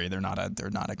I agree, they're not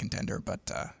a contender,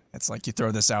 but it's like you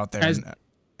throw this out there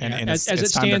and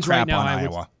it's time to crap on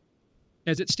Iowa.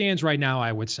 As it stands right now,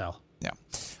 I would sell.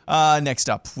 Yeah. Next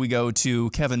up, we go to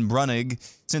Kevin Brunig.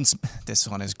 Since this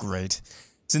one is great.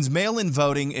 Since mail-in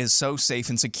voting is so safe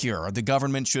and secure, the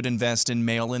government should invest in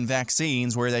mail-in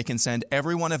vaccines where they can send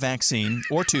everyone a vaccine,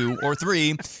 or 2 or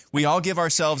 3. We all give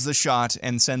ourselves the shot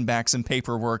and send back some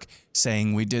paperwork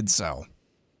saying we did so.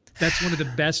 That's one of the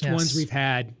best ones we've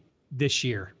had this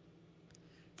year.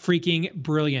 Freaking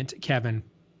brilliant, Kevin.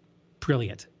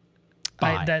 Brilliant.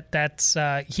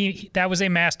 That was a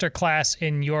master class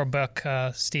in your book,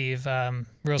 Steve.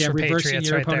 Rules for reversing Patriots,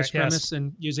 your right there. opponent's premise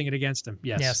and using it against him.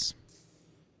 Yes.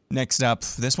 Next up,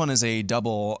 this one is a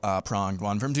double-pronged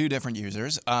one from 2 different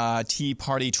users. Tea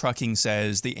Party Trucking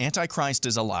says, the Antichrist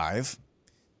is alive.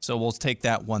 So we'll take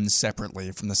that one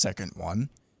separately from the second one.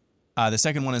 The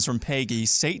second one is from Peggy.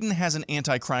 Satan has an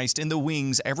Antichrist in the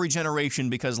wings every generation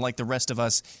because, like the rest of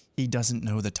us, he doesn't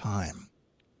know the time.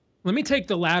 Let me take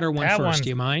the latter one first. Do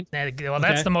you mind? Well,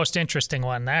 that's the most interesting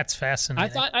one. That's fascinating.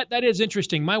 I thought that is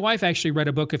interesting. My wife actually read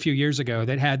a book a few years ago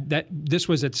that had that. This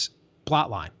was its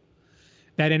plot line.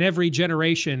 That in every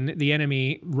generation, the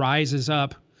enemy rises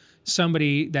up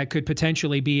somebody that could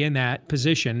potentially be in that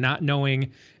position, not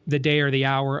knowing the day or the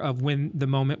hour of when the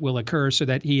moment will occur, so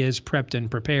that he is prepped and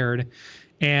prepared.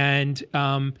 And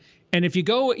if you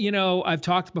go, I've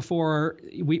talked before,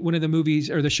 one of the movies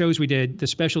or the shows we did, the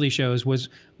specialty shows, was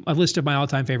a list of my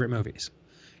all-time favorite movies.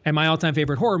 And my all-time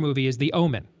favorite horror movie is The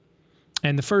Omen.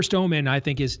 And the first Omen, I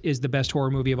think, is the best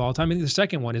horror movie of all time. And the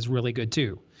second one is really good,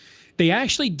 too. They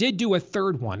actually did do a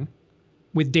third one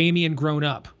with Damien grown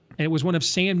up. And it was one of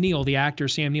Sam Neill, the actor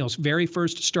Sam Neill's very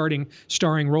first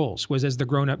starring roles, was as the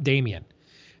grown-up Damien.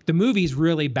 The movie's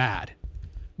really bad.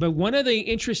 But one of the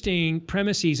interesting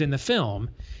premises in the film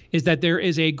is that there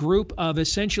is a group of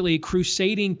essentially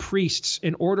crusading priests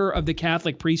in order of the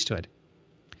Catholic priesthood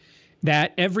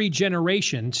that every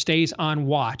generation stays on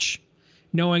watch,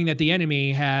 knowing that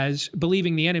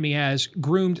believing the enemy has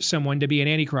groomed someone to be an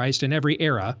antichrist in every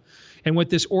era. And what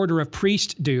this order of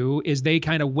priests do is they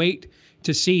kind of wait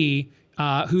to see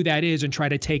who that is and try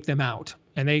to take them out.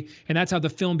 And that's how the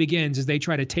film begins, is they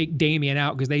try to take Damien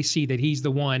out because they see that he's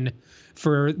the one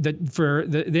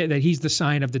that he's the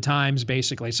sign of the times,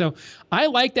 basically. So I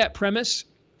like that premise.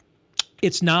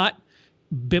 It's not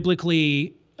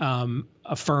biblically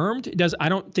affirmed. I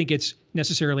don't think it's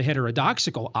necessarily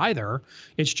heterodoxical either.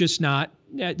 It's just not.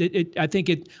 I think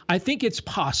it's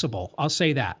possible. I'll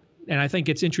say that. And I think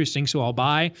it's interesting, so I'll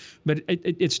buy. But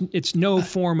it's no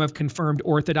form of confirmed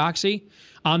orthodoxy.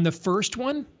 On the first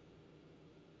one,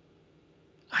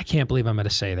 I can't believe I'm going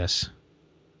to say this.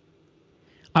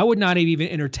 I would not have even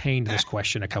entertained this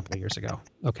question a couple of years ago.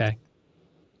 Okay.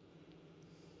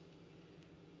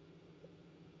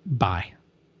 Buy.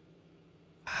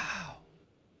 Wow.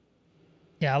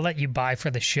 Yeah, I'll let you buy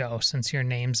for the show since your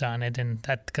name's on it, and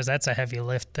because that's a heavy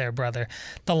lift there, brother.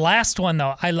 The last one,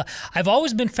 though, I've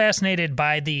always been fascinated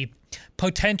by the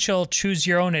potential choose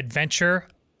your own adventure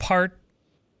part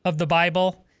of the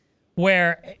Bible,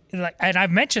 where, and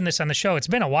I've mentioned this on the show, it's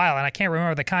been a while and I can't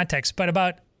remember the context, but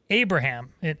about Abraham,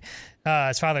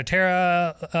 his father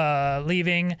Terah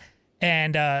leaving,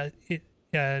 and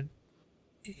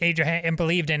Abraham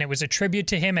believed, and it was a tribute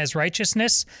to him as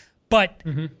righteousness. But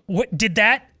what did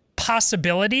that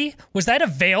possibility, was that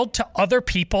availed to other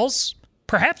peoples,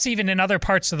 perhaps even in other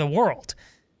parts of the world?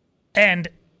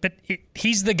 But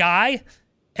he's the guy,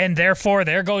 and therefore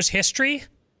there goes history.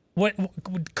 What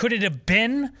could it have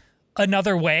been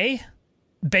another way,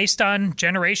 based on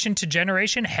generation to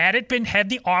generation? Had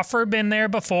the offer been there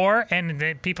before?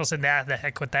 And people said, "Nah, the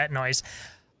heck with that noise."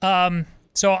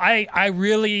 So I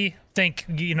really think,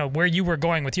 where you were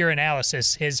going with your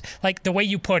analysis is like the way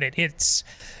you put it.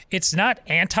 It's not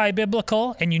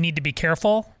anti-biblical, and you need to be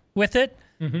careful with it.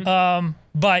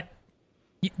 But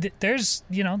there's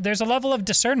a level of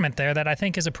discernment there that I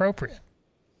think is appropriate.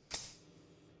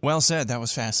 Well said. That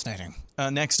was fascinating.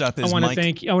 Next up is Mike.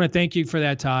 I want to thank you for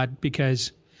that, Todd,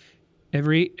 because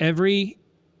every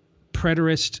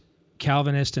preterist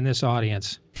Calvinist in this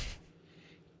audience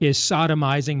is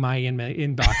sodomizing my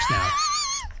inbox now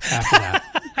after that.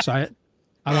 So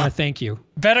I want to thank you.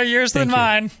 Better yours than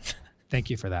mine.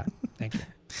 Thank you for that. Thank you.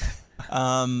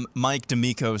 Mike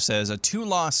D'Amico says a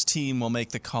 2-loss team will make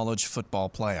the college football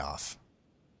playoff.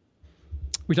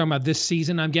 We're talking about this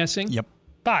season, I'm guessing? Yep.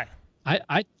 Buy.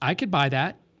 I could buy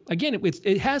that. Again,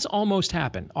 it has almost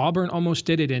happened. Auburn almost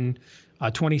did it in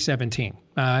 2017.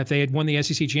 If they had won the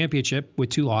SEC championship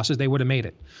with 2 losses, they would have made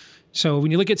it. So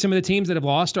when you look at some of the teams that have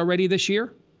lost already this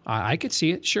year, I could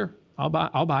see it. Sure, I'll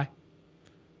buy.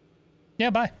 Yeah,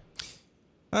 buy.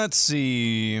 Let's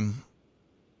see.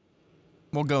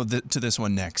 We'll go to this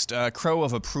one next. Crow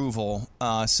of Approval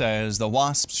says, the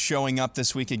Wasps showing up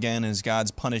this week again is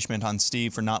God's punishment on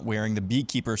Steve for not wearing the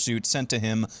beekeeper suit sent to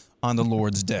him on the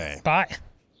Lord's Day. Buy.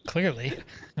 Clearly.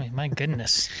 I mean, my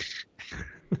goodness.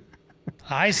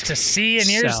 Eyes to see and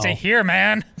ears to hear,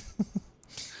 man.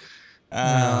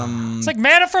 It's like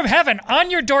manna from heaven on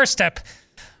your doorstep.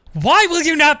 Why will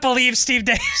you not believe Steve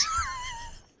Days?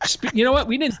 You know what?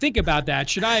 We didn't think about that.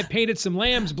 Should I have painted some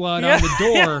lamb's blood on the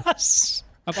door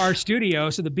of our studio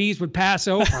so the bees would pass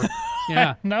over?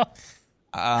 Yeah. No.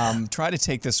 Try to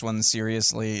take this one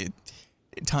seriously.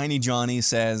 Tiny Johnny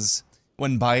says,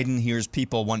 when Biden hears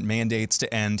people want mandates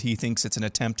to end, he thinks it's an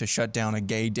attempt to shut down a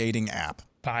gay dating app.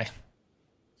 Bye.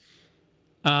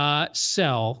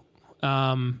 Sell.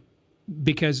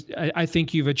 Because I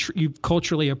think you've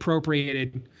culturally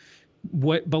appropriated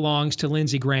what belongs to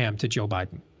Lindsey Graham to Joe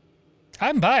Biden.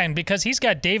 I'm buying because he's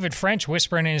got David French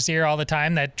whispering in his ear all the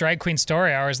time that Drag Queen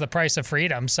Story Hour is the price of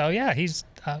freedom. So, yeah, he's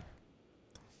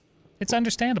it's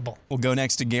understandable. We'll go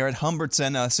next to Garrett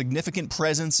Humbertson. A significant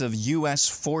presence of U.S.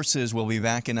 forces will be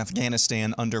back in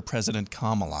Afghanistan under President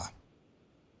Kamala.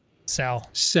 Sell.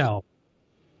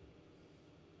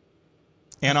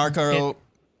 Anarcho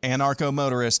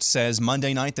motorist says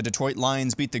Monday night the Detroit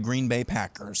Lions beat the Green Bay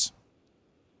Packers.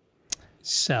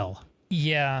 Sell.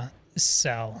 Yeah,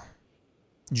 sell.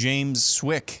 James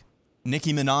Swick.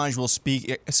 Nicki Minaj will speak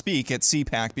at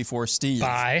CPAC before Steve.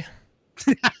 Bye.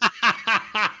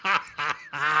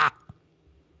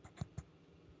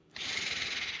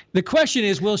 The question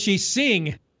is, will she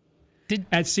sing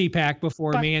at CPAC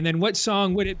before me? And then what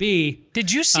song would it be?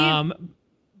 Did you see?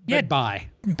 Yeah, bye.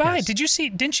 Yes. Did you see?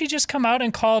 Didn't she just come out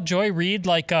and call Joy Reid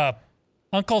like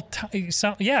Uncle?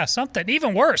 Something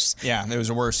even worse. Yeah, it was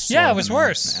a worse. Yeah, it was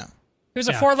worse. Yeah. It was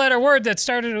a four-letter word that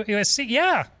started with C.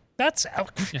 Yeah, that's.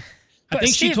 Yeah. I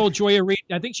think she told Joy Reid,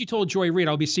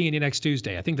 I'll be seeing you next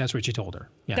Tuesday. I think that's what she told her.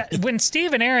 Yeah. When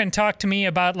Steve and Aaron talked to me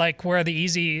about like where the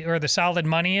easy or the solid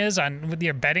money is on with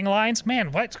your betting lines,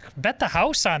 man, what? Bet the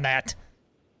house on that.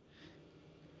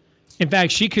 In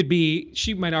fact, she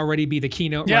might already be the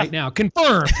keynote right now.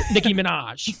 Confirmed, Nicki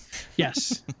Minaj.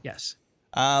 Yes.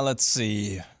 Let's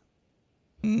see.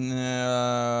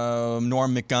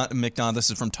 Norm McDonald, this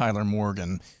is from Tyler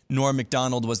Morgan. Norm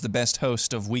McDonald was the best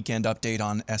host of Weekend Update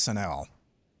on SNL.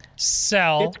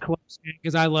 Sell. It's close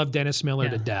because I love Dennis Miller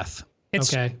to death.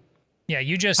 Okay. Yeah,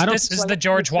 this is the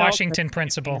George Washington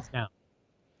principle. Yeah.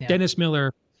 Dennis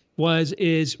Miller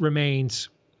remains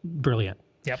brilliant.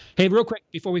 Yep. Hey, real quick,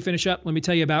 before we finish up, let me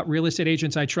tell you about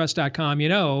realestateagentsitrust.com. You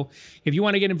know, if you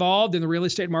want to get involved in the real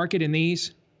estate market in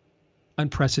these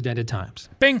unprecedented times.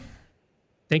 Bing.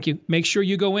 Thank you. Make sure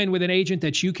you go in with an agent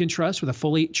that you can trust with a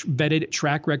fully vetted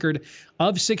track record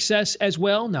of success as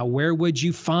well. Now, where would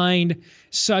you find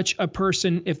such a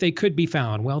person if they could be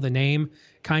found? Well, the name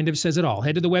kind of says it all.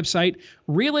 Head to the website,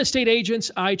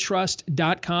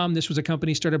 realestateagentsitrust.com. This was a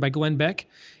company started by Glenn Beck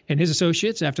and his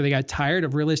associates after they got tired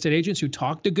of real estate agents who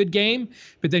talked a good game,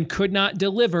 but then could not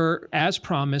deliver as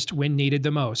promised when needed the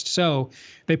most. So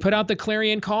they put out the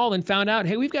clarion call and found out,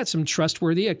 hey, we've got some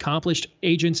trustworthy, accomplished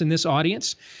agents in this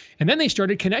audience. And then they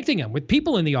started connecting them with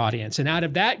people in the audience. And out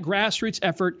of that grassroots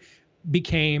effort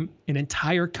became an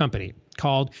entire company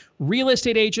called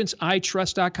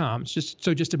realestateagentsitrust.com.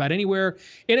 Just about anywhere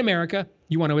in America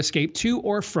you want to escape to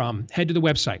or from, head to the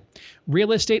website,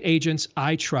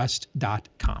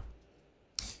 realestateagentsitrust.com.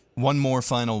 One more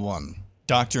final one.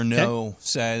 Dr. No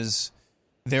says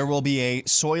there will be a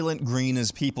Soylent Green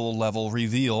as People level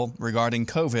reveal regarding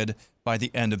COVID by the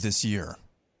end of this year.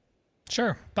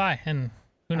 Sure. Bye. And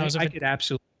who knows if I could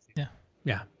absolutely.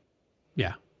 Yeah.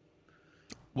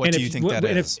 What do you think that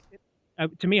is?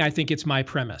 To me, I think it's my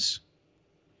premise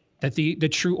that the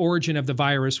true origin of the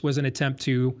virus was an attempt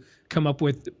to come up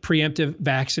with preemptive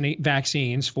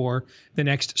vaccines for the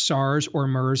next SARS or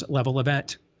MERS level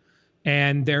event.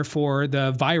 And therefore,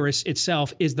 the virus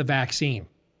itself is the vaccine.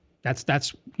 That's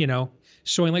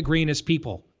Soylent Green as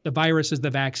people. The virus is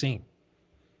the vaccine.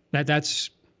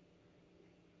 That's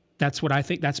what I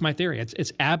think. That's my theory.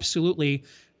 It's absolutely.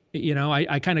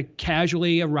 I kind of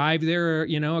casually arrived there,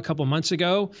 a couple months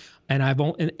ago, and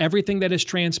and everything that has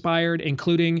transpired,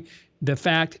 including the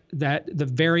fact that the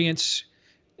variants,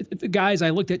 guys,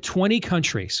 I looked at 20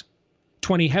 countries,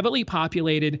 20 heavily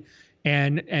populated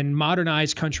and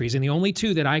modernized countries, and the only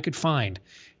two that I could find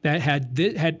that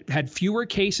had fewer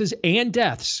cases and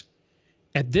deaths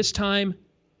at this time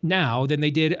now than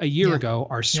they did a year ago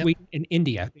are Sweden and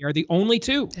India. They are the only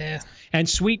two. Yeah. And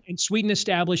Sweden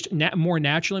established more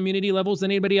natural immunity levels than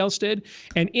anybody else did.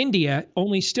 And India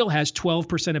only still has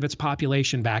 12% of its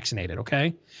population vaccinated,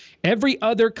 okay? Every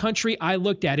other country I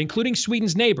looked at, including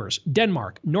Sweden's neighbors,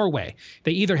 Denmark, Norway,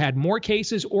 they either had more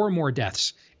cases or more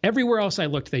deaths. Everywhere else I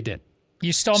looked, they did.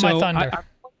 You stole my thunder. I'm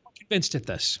convinced at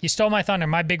this. You stole my thunder.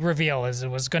 My big reveal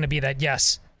was going to be that,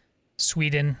 yes,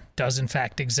 Sweden does in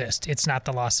fact exist. It's not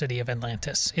the lost city of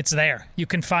Atlantis. It's there. You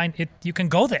can find it. You can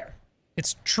go there.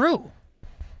 It's true.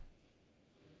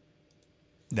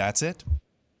 That's it.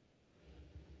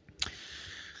 All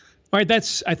right.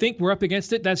 I think we're up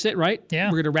against it. That's it, right? Yeah.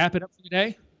 We're going to wrap it up for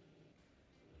today.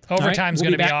 Overtime's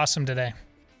going to be awesome today.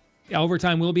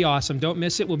 Overtime will be awesome. Don't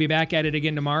miss it. We'll be back at it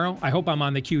again tomorrow. I hope I'm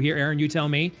on the queue here. Aaron, you tell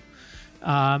me.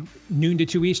 Noon to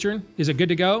 2 Eastern. Is it good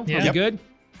to go? Yeah. Are we good?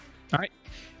 All right.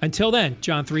 Until then,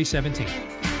 John 3:17.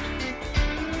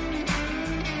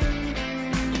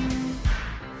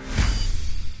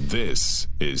 This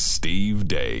is Steve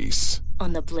Deace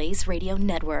on the Blaze Radio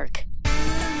Network.